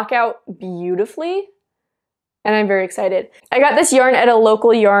will block out beautifully, and I'm very excited. I got this yarn at a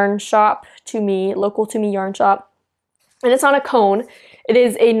local yarn shop local to me yarn shop, and it's on a cone. It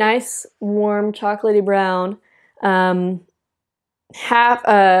is a nice warm chocolatey brown, 50%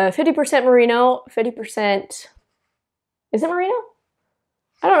 merino, 50%, is it merino?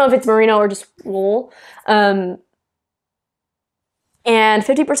 I don't know if it's merino or just wool, and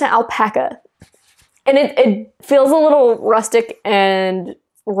 50% alpaca. And it feels a little rustic and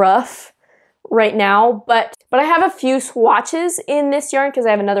rough right now, but I have a few swatches in this yarn because I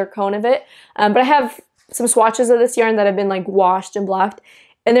have another cone of it, but I have some swatches of this yarn that have been like washed and blocked,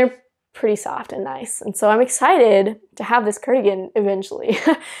 and they're pretty soft and nice, and so I'm excited to have this cardigan eventually.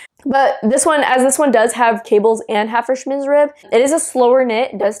 But this one, as this one does have cables and half fisherman's rib, it is a slower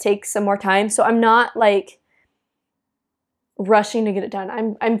knit. It does take some more time, so I'm not like rushing to get it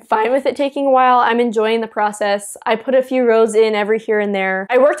done. I'm fine with it taking a while. I'm enjoying the process. I put a few rows in every here and there.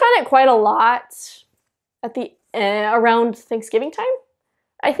 I worked on it quite a lot at the around Thanksgiving time,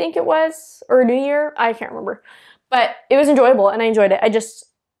 I think it was, or New Year, I can't remember. But it was enjoyable and I enjoyed it.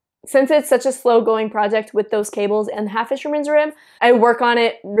 Since it's such a slow going project with those cables and the half fisherman's rib, I work on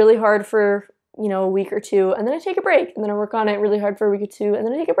it really hard for, you know, a week or two, and then I take a break, and then I work on it really hard for a week or two, and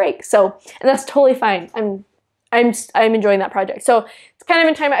then I take a break. So, and that's totally fine. I'm enjoying that project. So it's kind of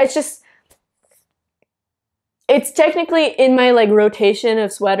in time. It's technically in my like rotation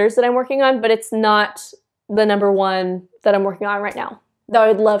of sweaters that I'm working on, but it's not the number one that I'm working on right now. Though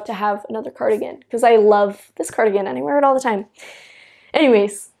I'd love to have another cardigan because I love this cardigan and I wear it all the time.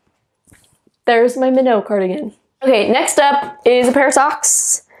 Anyways, there's my Minou cardigan. Okay, next up is a pair of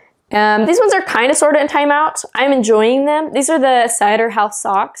socks. These ones are kind of sort of in timeout. I'm enjoying them. These are the Cider house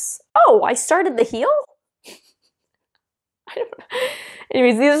socks. Oh, I started the heel? I don't know.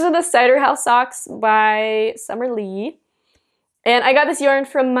 Anyways, these are the Cider house socks by Summer Lee. And I got this yarn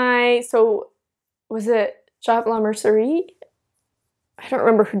from was it Shop La Mercerie? I don't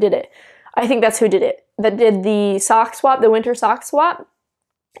remember who did it. I think that's who did it. That did the sock swap, the winter sock swap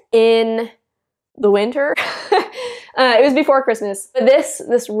in the winter. It was before Christmas. But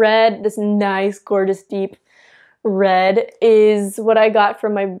this red, this nice, gorgeous, deep red is what I got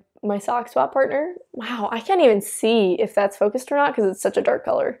from my sock swap partner. Wow, I can't even see if that's focused or not because it's such a dark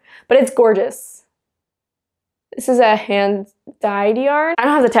color. But it's gorgeous. This is a hand dyed yarn. I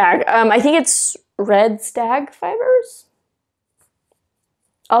don't have the tag. I think it's red stag fibers.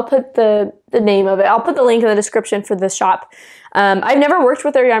 I'll put the name of it. I'll put the link in the description for the shop. I've never worked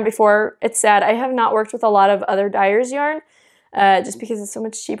with their yarn before. It's sad. I have not worked with a lot of other dyers' yarn just because it's so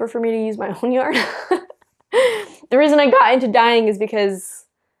much cheaper for me to use my own yarn. The reason I got into dyeing is because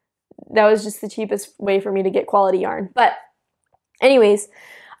that was just the cheapest way for me to get quality yarn. But anyways,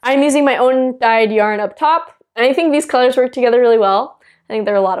 I'm using my own dyed yarn up top, and I think these colors work together really well. I think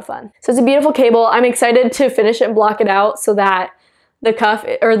they're a lot of fun. So it's a beautiful cable. I'm excited to finish it and block it out so that the cuff,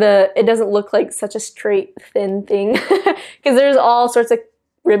 or it doesn't look like such a straight, thin thing, because there's all sorts of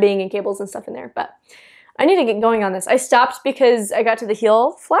ribbing and cables and stuff in there, but I need to get going on this. I stopped because I got to the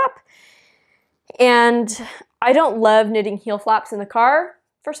heel flap, and I don't love knitting heel flaps in the car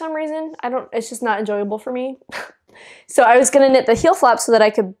for some reason. It's just not enjoyable for me. So I was gonna knit the heel flap so that I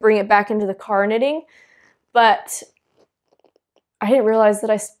could bring it back into the car knitting, but I didn't realize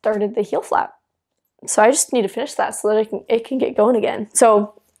that I started the heel flap. So I just need to finish that so that it can get going again.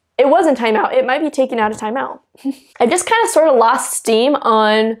 So it was in timeout. It might be taken out of timeout. I just kind of sort of lost steam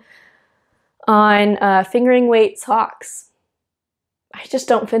on fingering weight socks. I just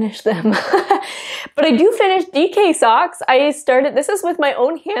don't finish them. But I do finish DK socks. This is with my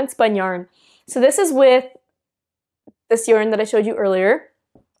own hand spun yarn. So this is with this yarn that I showed you earlier.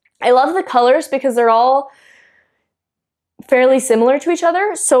 I love the colors because they're all fairly similar to each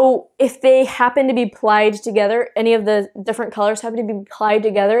other. So if they happen to be plied together, any of the different colors happen to be plied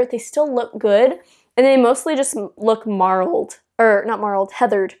together, they still look good. And they mostly just look marled, or not marled,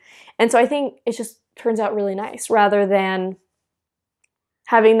 heathered. And so I think it just turns out really nice rather than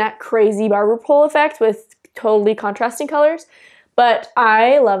having that crazy barber pole effect with totally contrasting colors. But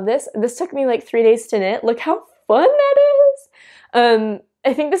I love this. This took me like 3 days to knit. Look how fun that is.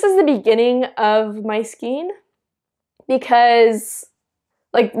 I think this is the beginning of my skein, because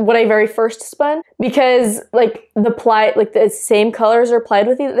like what I very first spun, because like the same colors are plied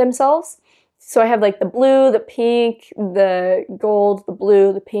with themselves, So I have like the blue, the pink, the gold, the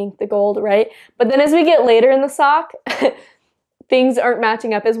blue, the pink, the gold, right? But then as we get later in the sock, things aren't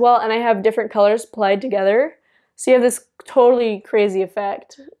matching up as well, and I have different colors plied together. So you have this totally crazy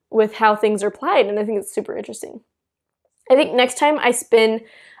effect with how things are plied, and I think it's super interesting. I think next time I spin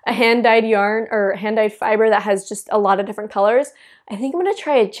a hand-dyed yarn or hand-dyed fiber that has just a lot of different colors, I think I'm gonna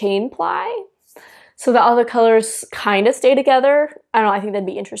try a chain ply so that all the colors kind of stay together. I don't know, I think that'd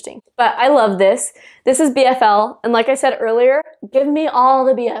be interesting. But I love this. This is BFL, and like I said earlier, give me all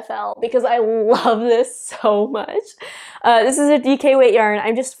the BFL because I love this so much. This is a DK weight yarn.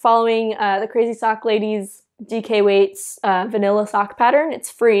 I'm just following the Crazy Sock Ladies DK Weights vanilla sock pattern. It's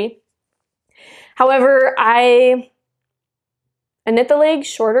free. However, I knit the leg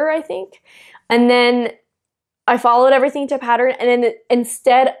shorter, I think, and then I followed everything to pattern, and then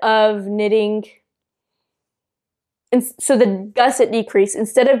instead of knitting, so the gusset decrease,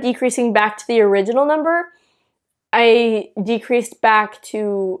 instead of decreasing back to the original number, I decreased back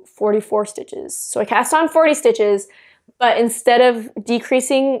to 44 stitches. So I cast on 40 stitches, but instead of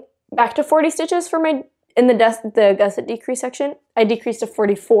decreasing back to 40 stitches for my, in the gusset decrease section, I decreased to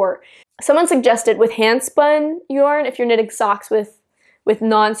 44. Someone suggested with handspun yarn, if you're knitting socks with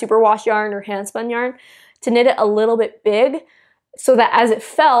non-superwash yarn or handspun yarn, to knit it a little bit big so that as it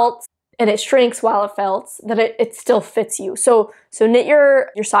felts, and it shrinks while it felts, that it still fits you. So knit your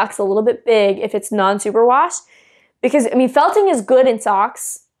socks a little bit big if it's non-superwash, because I mean felting is good in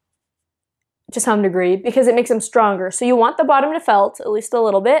socks to some degree because it makes them stronger. So you want the bottom to felt at least a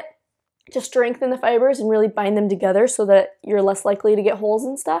little bit to strengthen the fibers and really bind them together so that you're less likely to get holes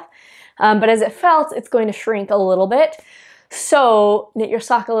and stuff. But as it felts, it's going to shrink a little bit. So knit your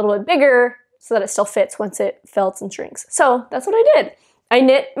sock a little bit bigger so that it still fits once it felts and shrinks. So that's what I did. I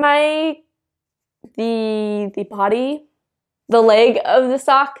knit the body, the leg of the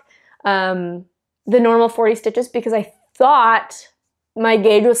sock, the normal 40 stitches because I thought my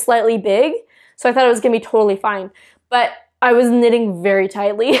gauge was slightly big, so I thought it was gonna be totally fine. But I was knitting very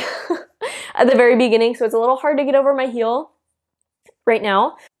tightly at the very beginning, so it's a little hard to get over my heel right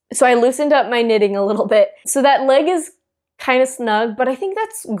now. So I loosened up my knitting a little bit. So that leg is kind of snug, but I think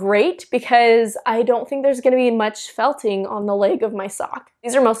that's great because I don't think there's going to be much felting on the leg of my sock.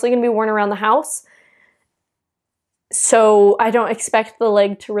 These are mostly going to be worn around the house, so I don't expect the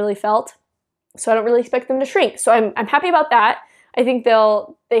leg to really felt, so I don't really expect them to shrink. So I'm happy about that. I think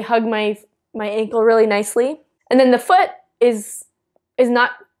they hug my ankle really nicely. And then the foot is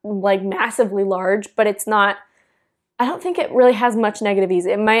not like massively large, but it's not, I don't think it really has much negative ease.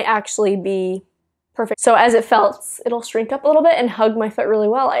 It might actually be perfect. So as it felts, it'll shrink up a little bit and hug my foot really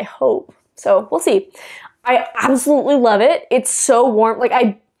well, I hope. So we'll see. I absolutely love it. It's so warm. Like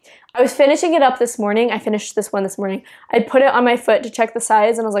I was finishing it up this morning. I finished this one this morning. I put it on my foot to check the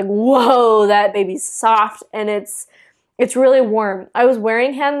size and I was like, whoa, that baby's soft and it's really warm. I was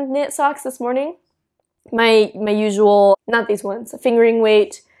wearing hand knit socks this morning. My usual, not these ones, fingering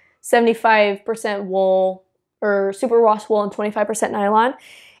weight, 75% wool or superwash wool and 25% nylon.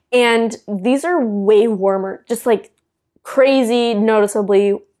 And these are way warmer, just like crazy,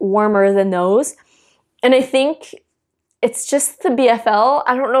 noticeably warmer than those. And I think it's just the BFL.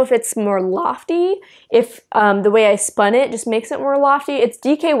 I don't know if it's more lofty, if the way I spun it just makes it more lofty. It's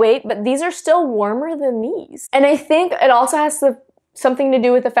DK weight, but these are still warmer than these. And I think it also has something to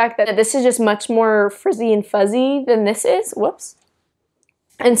do with the fact that this is just much more frizzy and fuzzy than this is. Whoops.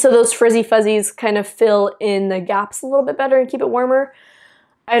 And so those frizzy fuzzies kind of fill in the gaps a little bit better and keep it warmer.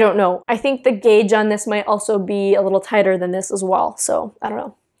 I don't know. I think the gauge on this might also be a little tighter than this as well. So I don't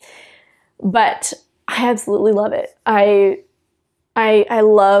know. But I absolutely love it. I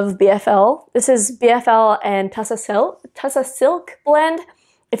love BFL. This is BFL and Tussa Silk blend.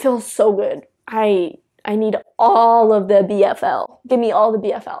 It feels so good. I need all of the BFL. Give me all the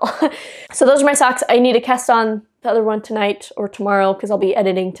BFL. So those are my socks. I need to cast on the other one tonight or tomorrow because I'll be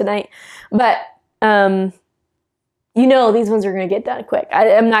editing tonight. But you know these ones are going to get done quick.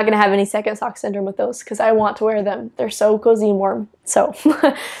 I'm not going to have any second sock syndrome with those because I want to wear them. They're so cozy and warm. So,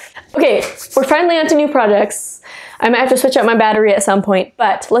 okay, we're finally on to new projects. I might have to switch out my battery at some point,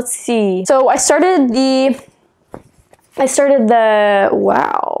 but let's see. So I started the,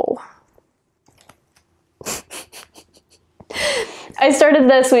 wow. I started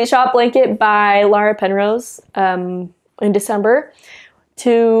the Sweet Shop blanket by Laura Penrose in December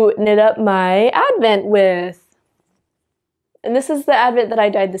to knit up my Advent with. And this is the Advent that I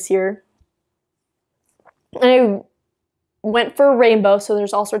dyed this year. And I went for rainbow, so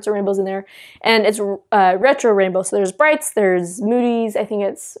there's all sorts of rainbows in there. And it's retro rainbow, so there's brights, there's moodies. I think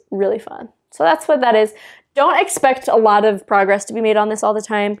it's really fun. So that's what that is. Don't expect a lot of progress to be made on this all the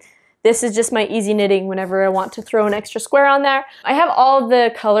time This is just my easy knitting whenever I want to throw an extra square on there. I have all of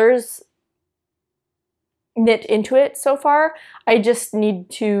the colors knit into it so far. I just need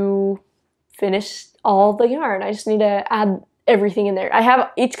to finish all the yarn. I just need to add everything in there. I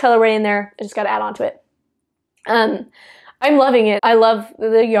have each colorway in there. I just got to add on to it. I'm loving it. I love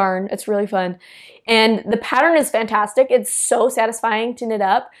the yarn. It's really fun. And the pattern is fantastic. It's so satisfying to knit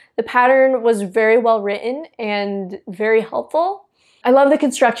up. The pattern was very well written and very helpful. I love the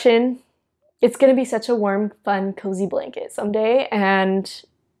construction. It's going to be such a warm, fun, cozy blanket someday. And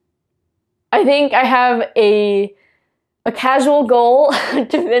I think I have a casual goal to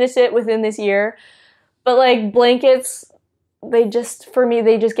finish it within this year. But like blankets, for me,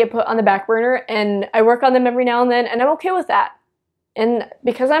 they just get put on the back burner, and I work on them every now and then, and I'm okay with that. And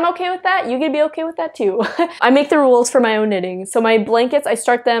because I'm okay with that, you can be okay with that too. I make the rules for my own knitting. So my blankets, I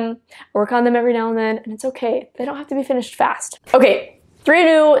start them, I work on them every now and then, and it's okay. They don't have to be finished fast. Okay, 3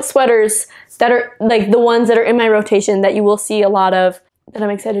 new sweaters that are like the ones that are in my rotation that you will see a lot of that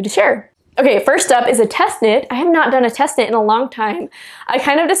I'm excited to share. Okay, first up is a test knit. I have not done a test knit in a long time. I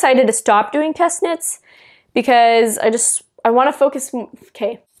kind of decided to stop doing test knits because I want to focus.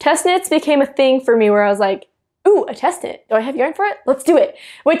 Okay, test knits became a thing for me where I was like, ooh, a test knit. Do I have yarn for it? Let's do it.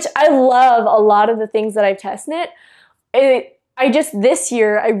 Which I love a lot of the things that I've test knit. This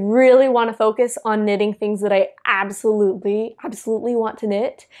year, I really want to focus on knitting things that I absolutely want to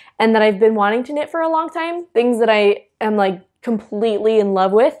knit and that I've been wanting to knit for a long time. Things that I am like completely in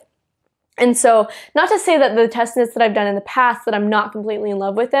love with. And so, not to say that the test knits that I've done in the past that I'm not completely in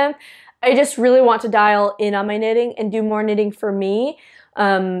love with them. I just really want to dial in on my knitting and do more knitting for me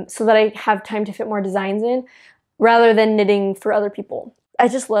so that I have time to fit more designs in rather than knitting for other people. I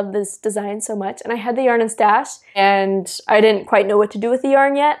just love this design so much. And I had the yarn in stash and I didn't quite know what to do with the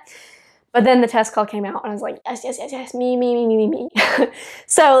yarn yet. But then the test call came out and I was like, yes, me.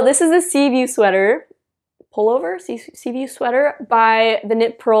 So this is the Seaview sweater, pullover, Seaview sweater by the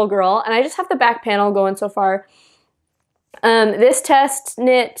Knit Purl girl. And I just have the back panel going so far. This test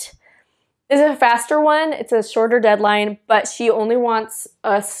knit is a faster one. It's a shorter deadline, but she only wants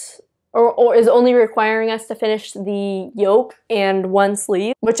us or is only requiring us to finish the yoke and one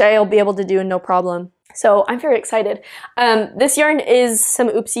sleeve, which I'll be able to do no problem. So I'm very excited. This yarn is some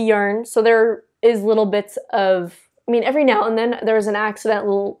oopsie yarn, so there is little bits of, every now and then there's an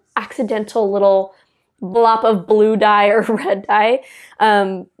accidental little blop of blue dye or red dye,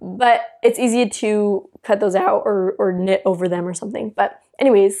 but it's easy to cut those out or knit over them or something. But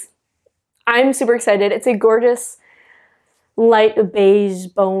anyways, I'm super excited. It's a gorgeous light beige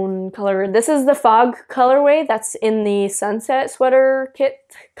bone color. This is the fog colorway that's in the sunset sweater kit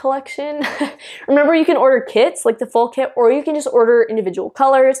collection. Remember, you can order kits, like the full kit, or you can just order individual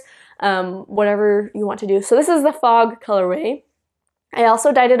colors, whatever you want to do. So this is the fog colorway. I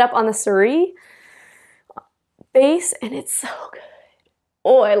also dyed it up on the Sari base, and it's so good.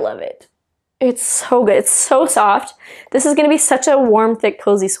 Oh, I love it. It's so good. It's so soft. This is going to be such a warm, thick,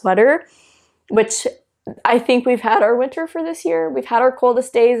 cozy sweater, which I think we've had our winter for this year. We've had our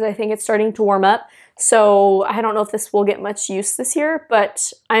coldest days. I think it's starting to warm up. So I don't know if this will get much use this year,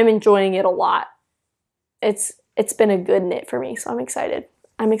 but I'm enjoying it a lot. It's been a good knit for me, so I'm excited.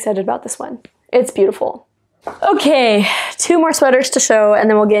 I'm excited about this one. It's beautiful. Okay, 2 more sweaters to show and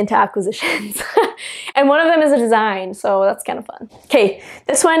then we'll get into acquisitions. And one of them is a design, so that's kind of fun. Okay,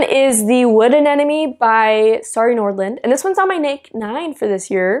 this one is the Wood Anemone by Sari Nordlund. And this one's on my knit 9 for this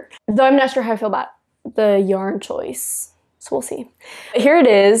year, though I'm not sure how I feel about the yarn choice. So we'll see. Here it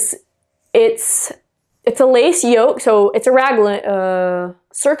is. It's a lace yoke, so it's a raglan,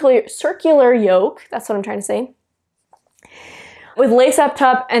 circular yoke. That's what I'm trying to say. With lace up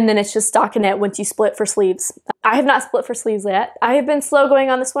top, and then it's just stockinette once you split for sleeves. I have not split for sleeves yet. I have been slow going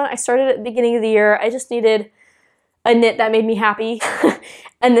on this one. I started at the beginning of the year. I just needed a knit that made me happy.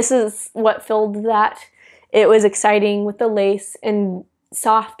 And this is what filled that. It was exciting with the lace and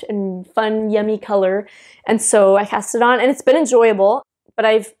soft and fun, yummy color. And so I cast it on and it's been enjoyable, but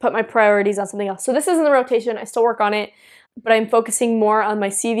I've put my priorities on something else. So this is in the rotation. I still work on it, but I'm focusing more on my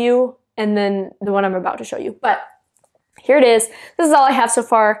Seaview and then the one I'm about to show you. But here it is. This is all I have so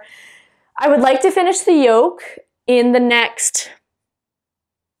far. I would like to finish the yoke in the next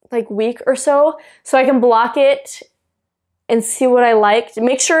week or so I can block it and see what I like. To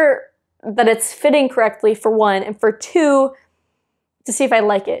make sure that it's fitting correctly for 1, and for 2, to see if I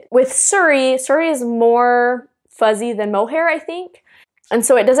like it. With Sari is more fuzzy than mohair, I think. And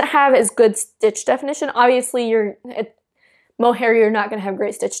so it doesn't have as good stitch definition. Obviously, mohair, you're not gonna have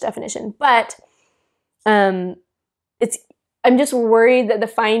great stitch definition, but I'm just worried that the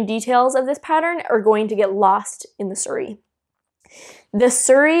fine details of this pattern are going to get lost in the Sari. The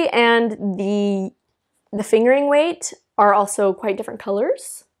Sari and the fingering weight are also quite different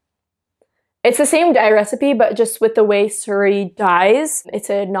colors. It's the same dye recipe, but just with the way Sari dyes. It's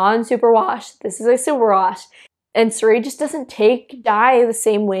a non-superwash. This is a superwash. And Sari just doesn't take dye the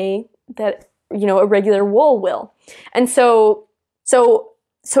same way that, you know, a regular wool will. And so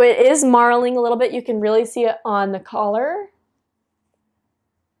it is marling a little bit. You can really see it on the collar,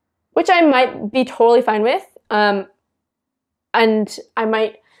 which I might be totally fine with. And I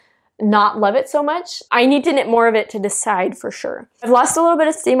might not love it so much. I need to knit more of it to decide for sure. I've lost a little bit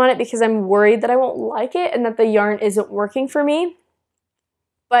of steam on it because I'm worried that I won't like it and that the yarn isn't working for me.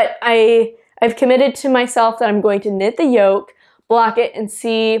 But I've committed to myself that I'm going to knit the yoke, block it, and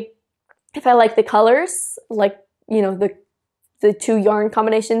see if I like the colors, like, you know, the two yarn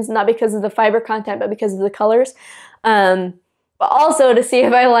combinations, not because of the fiber content, but because of the colors. But also to see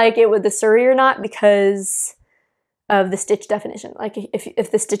if I like it with the Sari or not because of the stitch definition, like if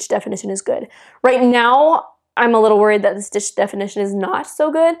the stitch definition is good. Right now, I'm a little worried that the stitch definition is not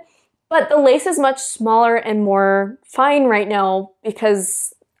so good, but the lace is much smaller and more fine right now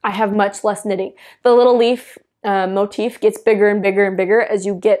because I have much less knitting. The little leaf motif gets bigger and bigger and bigger as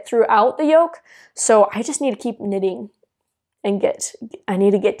you get throughout the yoke, so I just need to keep knitting and I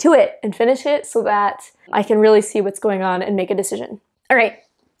need to get to it and finish it so that I can really see what's going on and make a decision. All right.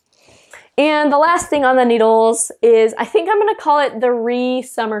 And the last thing on the needles is, I think I'm going to call it the Rie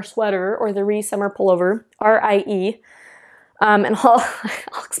Summer Sweater or the Rie Summer Pullover, R-I-E. And I'll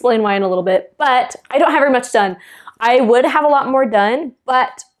explain why in a little bit, but I don't have very much done. I would have a lot more done,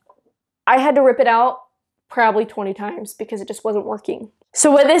 but I had to rip it out probably 20 times because it just wasn't working.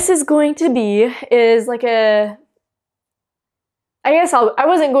 So what this is going to be is like I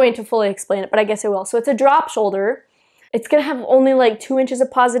wasn't going to fully explain it, but I guess I will. So it's a drop shoulder. It's going to have only like 2 inches of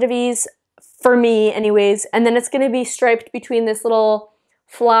positive ease for me anyways. And then it's going to be striped between this little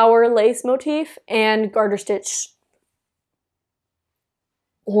flower lace motif and garter stitch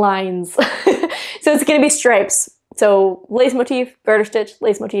lines. So it's going to be stripes. So lace motif, garter stitch,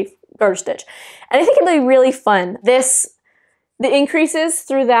 lace motif, garter stitch. And I think it'll be really fun. The increases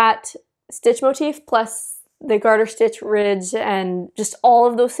through that stitch motif plus the garter stitch ridge and just all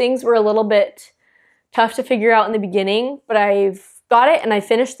of those things were a little bit tough to figure out in the beginning, but I've got it and I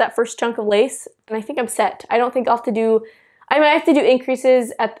finished that first chunk of lace and I think I'm set. I don't think I'll have to do, I might have to do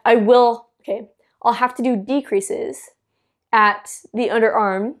increases I'll have to do decreases at the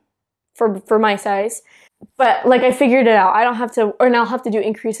underarm for my size, but like I figured it out. I don't have to, or now I'll have to do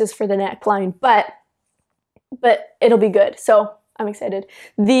increases for the neckline, but it'll be good. So I'm excited.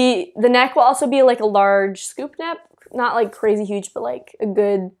 The neck will also be like a large scoop neck, not like crazy huge, but like a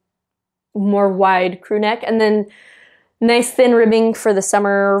good, more wide crew neck, and then nice thin ribbing for the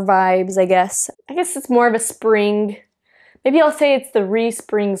summer vibes, I guess. I guess it's more of a spring. Maybe I'll say it's the Rie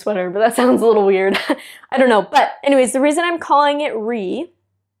spring sweater, but that sounds a little weird. I don't know. But anyways, the reason I'm calling it Rie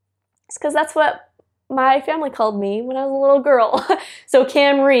is because that's what my family called me when I was a little girl. So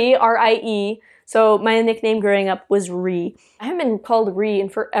Cam Rie, R-I-E. So my nickname growing up was Rie. I haven't been called Rie in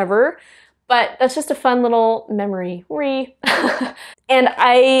forever, but that's just a fun little memory. Rie.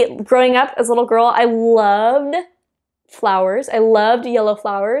 And growing up as a little girl, I loved flowers. I loved yellow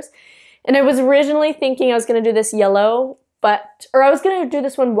flowers. And I was originally thinking I was going to do this yellow, or I was going to do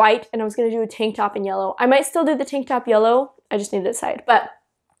this one white, and I was going to do a tank top in yellow. I might still do the tank top yellow. I just need to decide.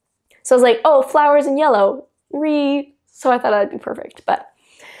 So I was like, oh, flowers in yellow, Rie. So I thought that'd be perfect.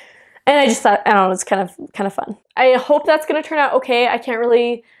 And I just thought, I don't know, it's kind of fun. I hope that's going to turn out okay. I can't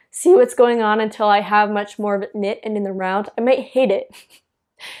really see what's going on until I have much more of it knit and in the round. I might hate it.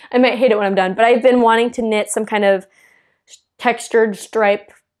 I might hate it when I'm done, but I've been wanting to knit some kind of textured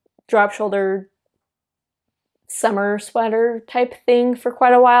stripe, drop shoulder, summer sweater type thing for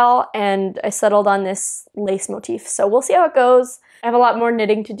quite a while, and I settled on this lace motif. So we'll see how it goes. I have a lot more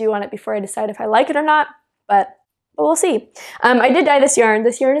knitting to do on it before I decide if I like it or not, but we'll see. I did dye this yarn.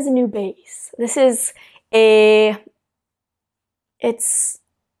 This yarn is a new base. This is it's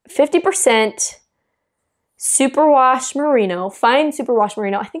 50% superwash merino, fine superwash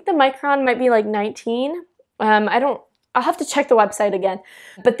merino. I think the micron might be like 19. I'll have to check the website again.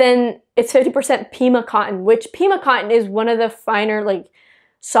 But then it's 50% Pima cotton, which Pima cotton is one of the finer, like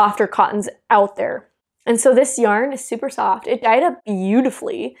softer cottons out there. And so this yarn is super soft. It dyed up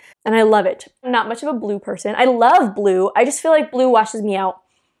beautifully and I love it. I'm not much of a blue person. I love blue. I just feel like blue washes me out.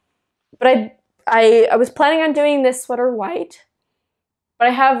 But I was planning on doing this sweater white, but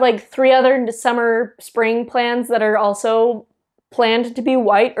I have like 3 other summer spring plans that are also planned to be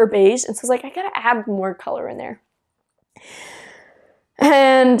white or beige. And so I was like, I gotta add more color in there.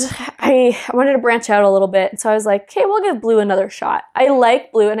 And I wanted to branch out a little bit. So I was like, okay, we'll give blue another shot. I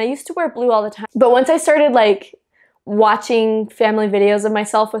like blue, and I used to wear blue all the time. But once I started like watching family videos of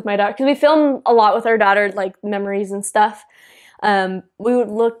myself with my daughter, because we film a lot with our daughter, like memories and stuff, we would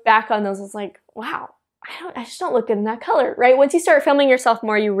look back on those as like, wow, I just don't look good in that color, right? Once you start filming yourself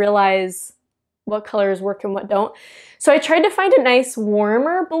more, you realize what colors work and what don't. So I tried to find a nice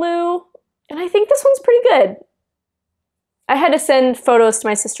warmer blue, and I think this one's pretty good. I had to send photos to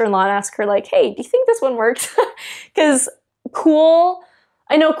my sister-in-law and ask her like, hey, do you think this one works? Because cool,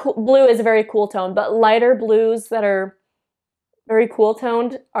 I know blue is a very cool tone, but lighter blues that are very cool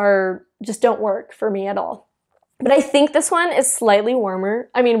toned just don't work for me at all. But I think this one is slightly warmer.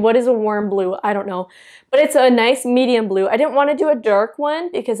 I mean, what is a warm blue? I don't know. But it's a nice medium blue. I didn't want to do a dark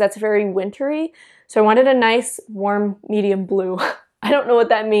one because that's very wintry. So I wanted a nice warm medium blue. I don't know what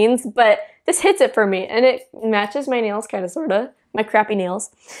that means, but this hits it for me. And it matches my nails kind of, sort of. My crappy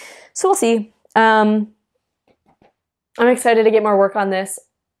nails. So we'll see. I'm excited to get more work on this.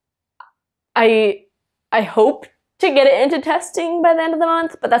 I hope to get it into testing by the end of the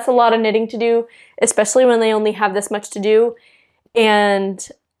month, but that's a lot of knitting to do, especially when they only have this much to do, and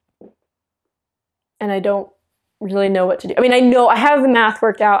I don't really know what to do. I mean, I know I have the math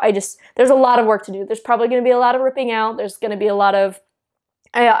worked out, there's a lot of work to do. There's probably going to be a lot of ripping out, there's going to be a lot of,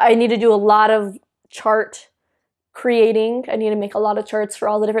 I need to do a lot of chart creating. I need to make a lot of charts for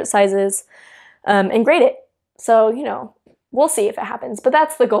all the different sizes, and grade it. So, you know, we'll see if it happens, but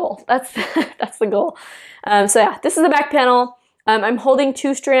that's the goal. That's the goal. So yeah, this is the back panel. I'm holding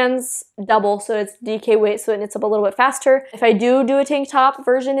 2 strands double, so it's DK weight, so it knits up a little bit faster. If I do a tank top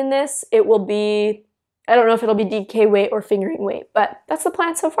version in this, it will be, I don't know if it'll be DK weight or fingering weight, but that's the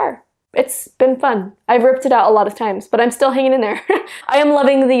plan so far. It's been fun. I've ripped it out a lot of times, but I'm still hanging in there. I am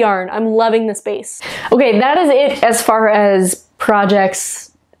loving the yarn. I'm loving the space. Okay, that is it as far as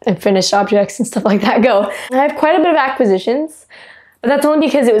projects and finished objects and stuff like that go. I have quite a bit of acquisitions, but that's only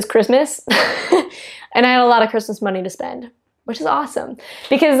because it was Christmas and I had a lot of Christmas money to spend, which is awesome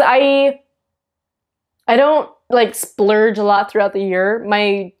because I don't like splurge a lot throughout the year.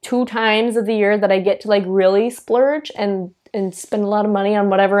 My 2 times of the year that I get to like really splurge and spend a lot of money on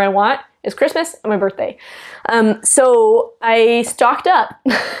whatever I want is Christmas and my birthday. So I stocked up.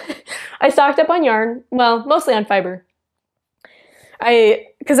 I stocked up on yarn, well, mostly on fiber.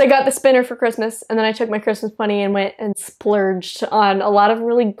 Because I got the spinner for Christmas, and then I took my Christmas money and went and splurged on a lot of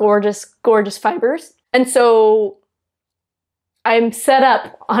really gorgeous, gorgeous fibers. And so I'm set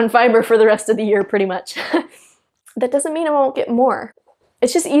up on fiber for the rest of the year pretty much. That doesn't mean I won't get more.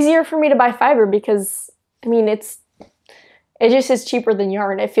 It's just easier for me to buy fiber because, I mean, it just is cheaper than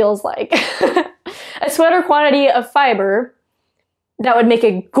yarn, it feels like. A sweater quantity of fiber that would make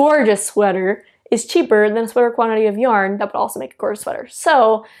a gorgeous sweater is cheaper than a sweater quantity of yarn that would also make a gorgeous sweater.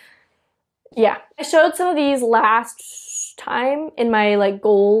 So yeah, I showed some of these last time in my like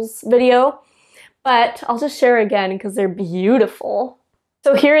goals video, but I'll just share again because they're beautiful.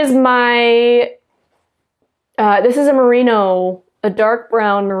 So here is my, this is a merino, a dark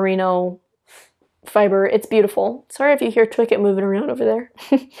brown merino fiber. It's beautiful. Sorry if you hear Twicket moving around over there.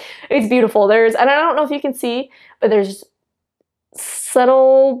 It's beautiful. And I don't know if you can see, but there's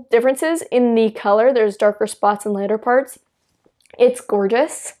subtle differences in the color. There's darker spots and lighter parts. It's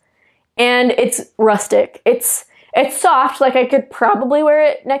gorgeous and it's rustic. It's soft, like I could probably wear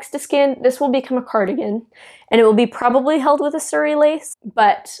it next to skin. This will become a cardigan and it will be probably held with a Sari lace,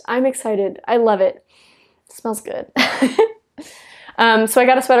 but I'm excited. I love it. It smells good. So I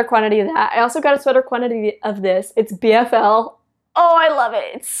got a sweater quantity of that. I also got a sweater quantity of this. It's BFL. Oh, I love it.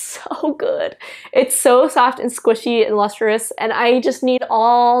 It's so good. It's so soft and squishy and lustrous, and I just need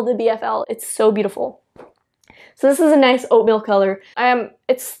all the BFL. It's so beautiful. So this is a nice oatmeal color. I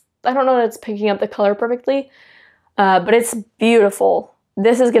don't know that it's picking up the color perfectly, but it's beautiful.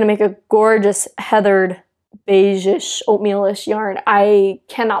 This is gonna make a gorgeous heathered, beige-ish, oatmeal-ish yarn. I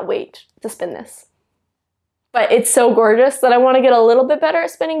cannot wait to spin this. But it's so gorgeous that I want to get a little bit better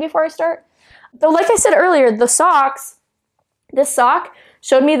at spinning before I start. Though, like I said earlier, this sock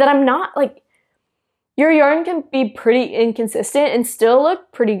showed me that I'm not, like, your yarn can be pretty inconsistent and still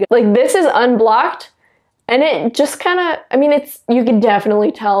look pretty good. Like, this is unblocked, and it just kind of, I mean, you can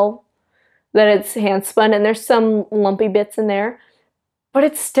definitely tell that it's hand spun, and there's some lumpy bits in there, but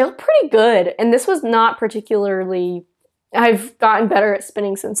it's still pretty good. And this was not particularly, I've gotten better at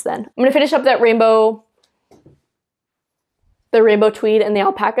spinning since then. I'm gonna finish up that rainbow tweed and the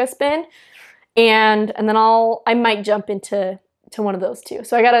alpaca spin, and then I might jump into one of those too.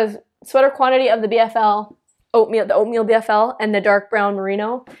 So I got a sweater quantity of the BFL, the oatmeal BFL, and the dark brown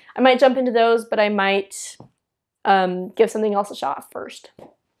merino. I might jump into those, but I might give something else a shot first.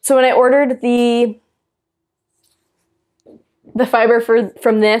 So when I ordered the fiber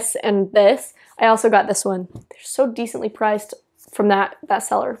from this and this, I also got this one. They're so decently priced from that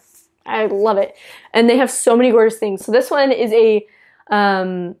seller. I love it. And they have so many gorgeous things. So this one is a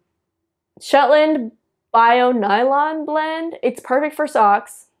Shetland Bio Nylon blend. It's perfect for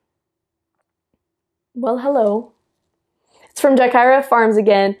socks. Well, hello. It's from Jakira Farms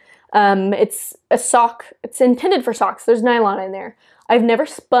again. It's a sock. It's intended for socks. There's nylon in there. I've never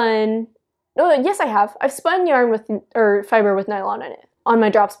spun. Oh, yes, I have. I've spun yarn or fiber with nylon in it on my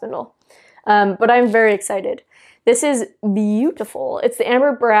drop spindle. But I'm very excited. This is beautiful. It's the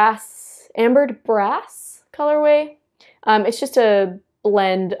ambered brass colorway. It's just a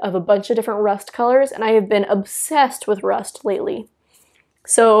blend of a bunch of different rust colors, and I have been obsessed with rust lately.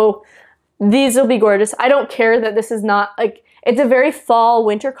 So these will be gorgeous. I don't care that this is not like, it's a very fall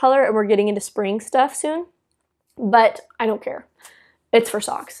winter color and we're getting into spring stuff soon, but I don't care. It's for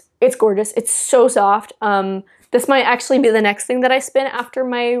socks. It's gorgeous. It's so soft. This might actually be the next thing that I spin after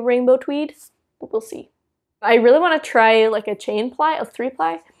my rainbow tweed, but we'll see. I really want to try like a chain ply, a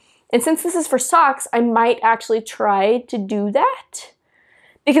 3-ply. And since this is for socks, I might actually try to do that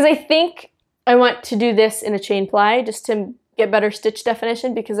because I think I want to do this in a chain ply just to get better stitch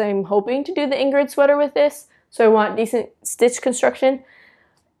definition, because I'm hoping to do the Ingrid sweater with this. So I want decent stitch definition.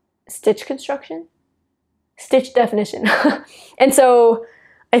 And so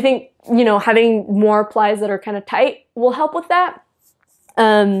I think, you know, having more plies that are kind of tight will help with that.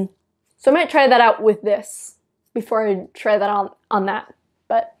 So I might try that out with this before I try that on that.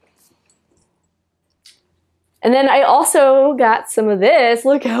 And then I also got some of this.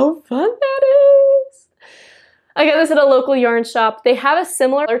 Look how fun that is. I got this at a local yarn shop. They have a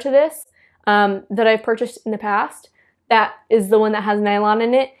similar to this that I've purchased in the past. That is the one that has nylon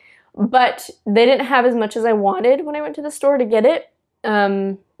in it. But they didn't have as much as I wanted when I went to the store to get it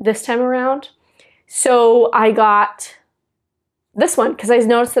this time around. So I got this one because I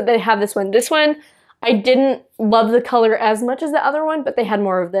noticed that they have this one. This one, I didn't love the color as much as the other one, but they had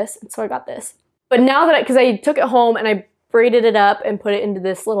more of this, and so I got this. But now that because I took it home and I braided it up and put it into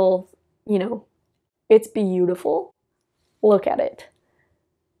this little, you know, it's beautiful. Look at it.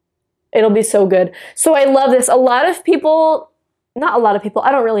 It'll be so good. So I love this. A lot of people, not a lot of people,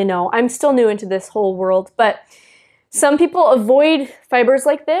 I don't really know. I'm still new into this whole world, but some people avoid fibers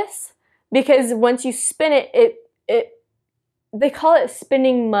like this because once you spin it, they call it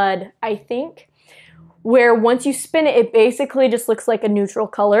spinning mud, I think, where once you spin it, it basically just looks like a neutral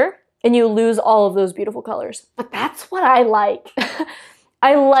color and you lose all of those beautiful colors. But that's what I like.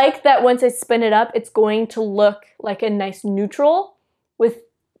 I like that once I spin it up, it's going to look like a nice neutral with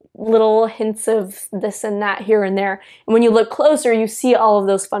little hints of this and that here and there. And when you look closer, you see all of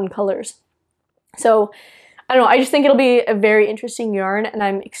those fun colors. So I don't know, I just think it'll be a very interesting yarn and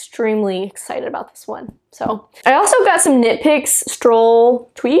I'm extremely excited about this one. So I also got some Knit Picks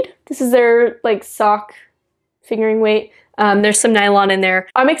Stroll Tweed. This is their like sock fingering weight. There's some nylon in there.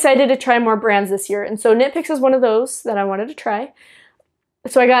 I'm excited to try more brands this year. And so Knit Picks is one of those that I wanted to try.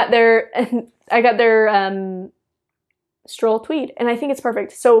 So I got their Stroll Tweed and I think it's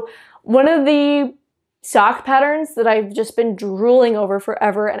perfect. So one of the sock patterns that I've just been drooling over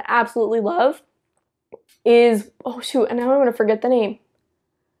forever and absolutely love is, oh shoot, and now I'm gonna forget the name.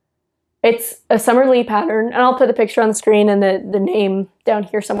 It's a Summer Lee pattern, and I'll put the picture on the screen and the name down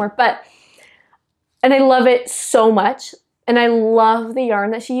here somewhere, and I love it so much, and I love the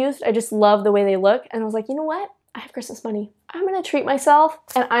yarn that she used. I just love the way they look, and I was like, you know what? I have Christmas money. I'm gonna treat myself,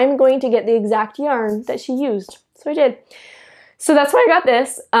 and I'm going to get the exact yarn that she used. So I did. So that's why I got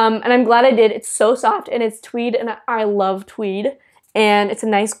this, and I'm glad I did. It's so soft, and it's tweed, and I love tweed. And it's a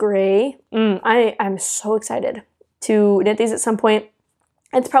nice gray. I'm so excited to knit these at some point.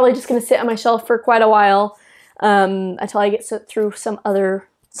 It's probably just gonna sit on my shelf for quite a while until I get through some other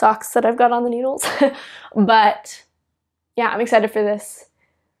socks that I've got on the needles. But yeah, I'm excited for this.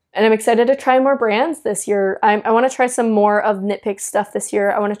 And I'm excited to try more brands this year. I wanna try some more of Knit Picks stuff this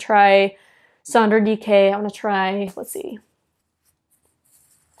year. I wanna try Sandler DK. I wanna try, let's see.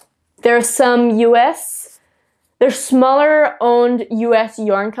 There's some There's smaller owned US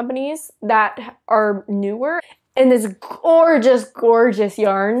yarn companies that are newer and there's gorgeous, gorgeous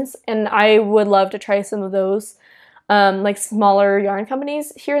yarns. And I would love to try some of those, like smaller yarn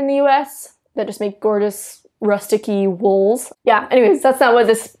companies here in the US that just make gorgeous rustic-y wools. Yeah, anyways, that's not what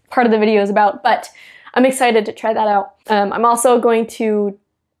this part of the video is about, but I'm excited to try that out. I'm also going to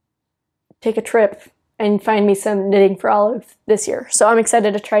take a trip and find me some knitting for all of this year. So I'm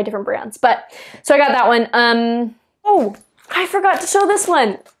excited to try different brands. But, so I got that one. Oh, I forgot to show this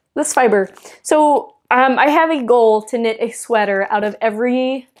one, this fiber. So I have a goal to knit a sweater I have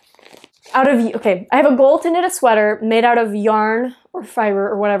a goal to knit a sweater made out of yarn or fiber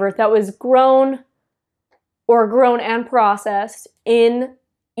or whatever that was grown and processed in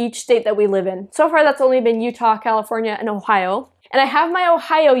each state that we live in. So far that's only been Utah, California, and Ohio. And I have my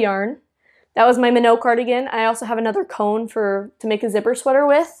Ohio yarn. That was my Minou cardigan. I also have another cone to make a zipper sweater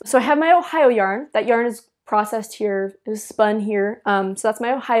with. So I have my Ohio yarn. That yarn is processed here, it was spun here. So that's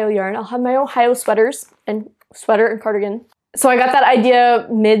my Ohio yarn. I'll have my Ohio sweater and cardigan. So I got that idea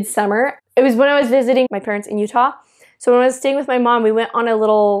mid-summer. It was when I was visiting my parents in Utah. So when I was staying with my mom, we went on a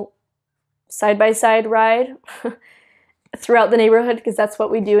little side-by-side ride throughout the neighborhood, because that's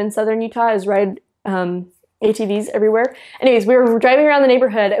what we do in southern Utah, is ride ATVs everywhere. Anyways, we were driving around the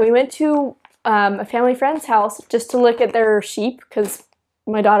neighborhood and we went to a family friend's house just to look at their sheep because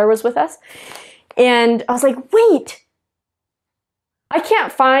my daughter was with us. And I was like, wait, I can't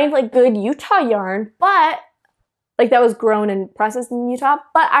find like good Utah yarn, but like that was grown and processed in Utah.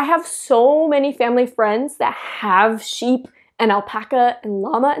 But I have so many family friends that have sheep and alpaca and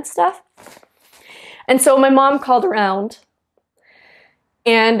llama and stuff. And so my mom called around,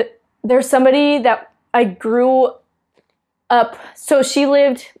 and there's somebody that I grew up, so she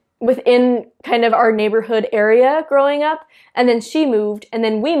lived within kind of our neighborhood area growing up, and then she moved, and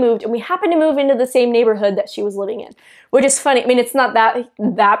then we moved, and we happened to move into the same neighborhood that she was living in, which is funny. I mean, it's not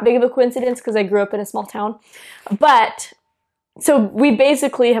that big of a coincidence because I grew up in a small town, but so we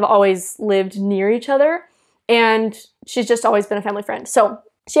basically have always lived near each other, and she's just always been a family friend. So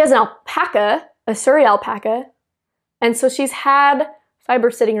she has an alpaca, a Sari alpaca, and so she's had fiber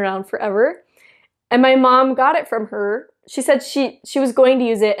sitting around forever, and my mom got it from her. She said she was going to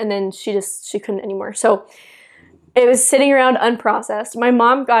use it, and then she couldn't anymore. So it was sitting around unprocessed. My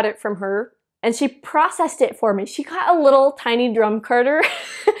mom got it from her, and she processed it for me. She got a little tiny drum carder.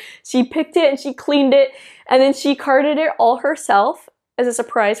 She picked it and she cleaned it, and then she carded it all herself as a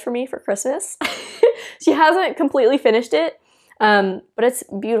surprise for me for Christmas. She hasn't completely finished it, but it's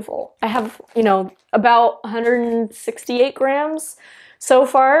beautiful. I have, about 168 grams so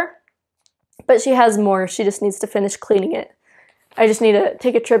far. But she has more. She just needs to finish cleaning it. I just need to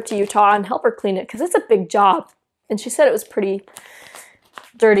take a trip to Utah and help her clean it because it's a big job. And she said it was pretty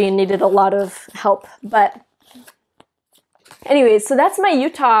dirty and needed a lot of help. But anyways, so that's my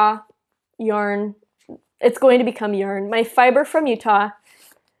Utah yarn. It's going to become yarn. My fiber from Utah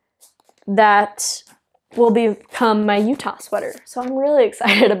that will become my Utah sweater. So I'm really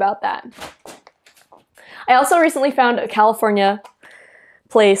excited about that. I also recently found a California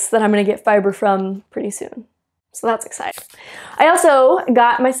place that I'm going to get fiber from pretty soon. So that's exciting. I also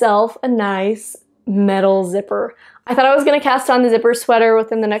got myself a nice metal zipper. I thought I was going to cast on the zipper sweater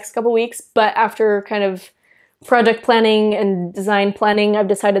within the next couple weeks, but after kind of project planning and design planning, I've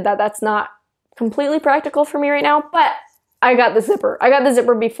decided that that's not completely practical for me right now, but I got the zipper. I got the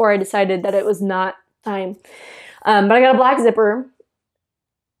zipper before I decided that it was not time. But I got a black zipper.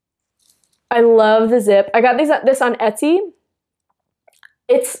 I love the zip. I got this on Etsy.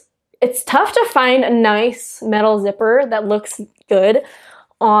 It's tough to find a nice metal zipper that looks good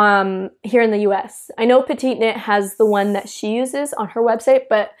here in the US. I know Petite Knit has the one that she uses on her website,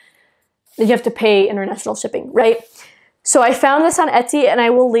 but you have to pay international shipping, right? So I found this on Etsy, and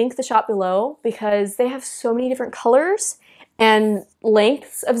I will link the shop below because they have so many different colors and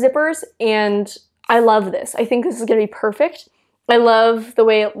lengths of zippers, and I love this. I think this is going to be perfect. I love the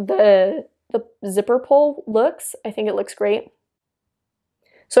way the zipper pull looks. I think it looks great.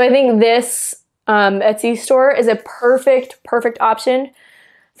 So I think this Etsy store is a perfect option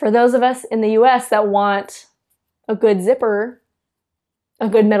for those of us in the US that want a good zipper, a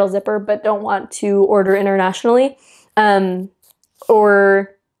good metal zipper, but don't want to order internationally.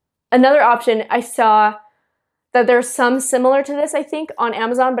 Or another option, I saw that there's some similar to this, I think, on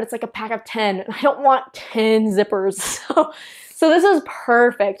Amazon, but it's like a pack of 10. And I don't want 10 zippers. So this is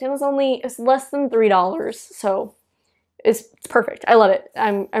perfect. It's less than $3. So it's perfect. I love it.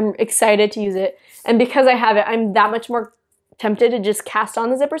 I'm excited to use it. And because I have it, I'm that much more tempted to just cast on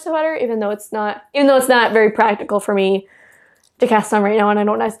the zipper sweater, even though it's not very practical for me to cast on right now and I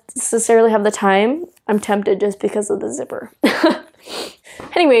don't necessarily have the time. I'm tempted just because of the zipper.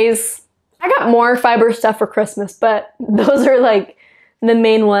 Anyways, I got more fiber stuff for Christmas, but those are like the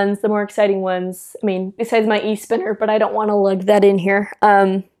main ones, the more exciting ones. I mean, besides my e-spinner, but I don't want to lug that in here.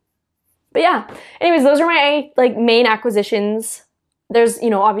 But yeah, anyways, those are my main acquisitions. There's,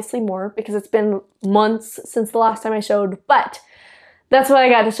 obviously more because it's been months since the last time I showed, but that's what I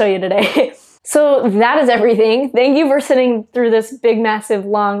got to show you today. So that is everything. Thank you for sitting through this big, massive,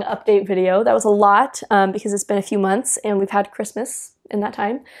 long update video. That was a lot because it's been a few months and we've had Christmas in that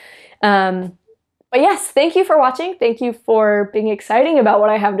time. But yes, thank you for watching. Thank you for being exciting about what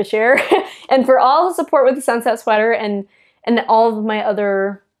I have to share and for all the support with the sunset sweater and all of my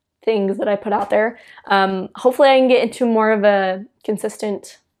other things that I put out there. Hopefully I can get into more of a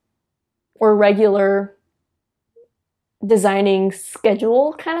consistent or regular designing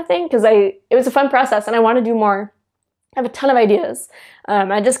schedule kind of thing, because it was a fun process and I want to do more. I have a ton of ideas.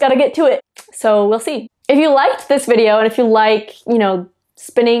 I just got to get to it. So we'll see. If you liked this video and if you like, you know,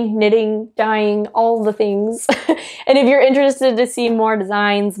 spinning, knitting, dyeing, all the things, and if you're interested to see more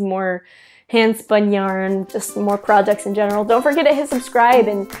designs, more hand spun yarn, just more projects in general, don't forget to hit subscribe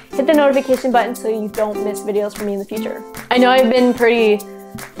and hit the notification button so you don't miss videos from me in the future. I know I've been pretty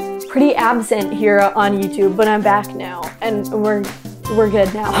absent here on YouTube, but I'm back now and we're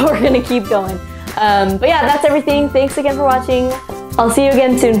good now. We're gonna keep going. But yeah, that's everything. Thanks again for watching. I'll see you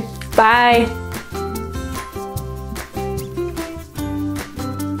again soon. Bye.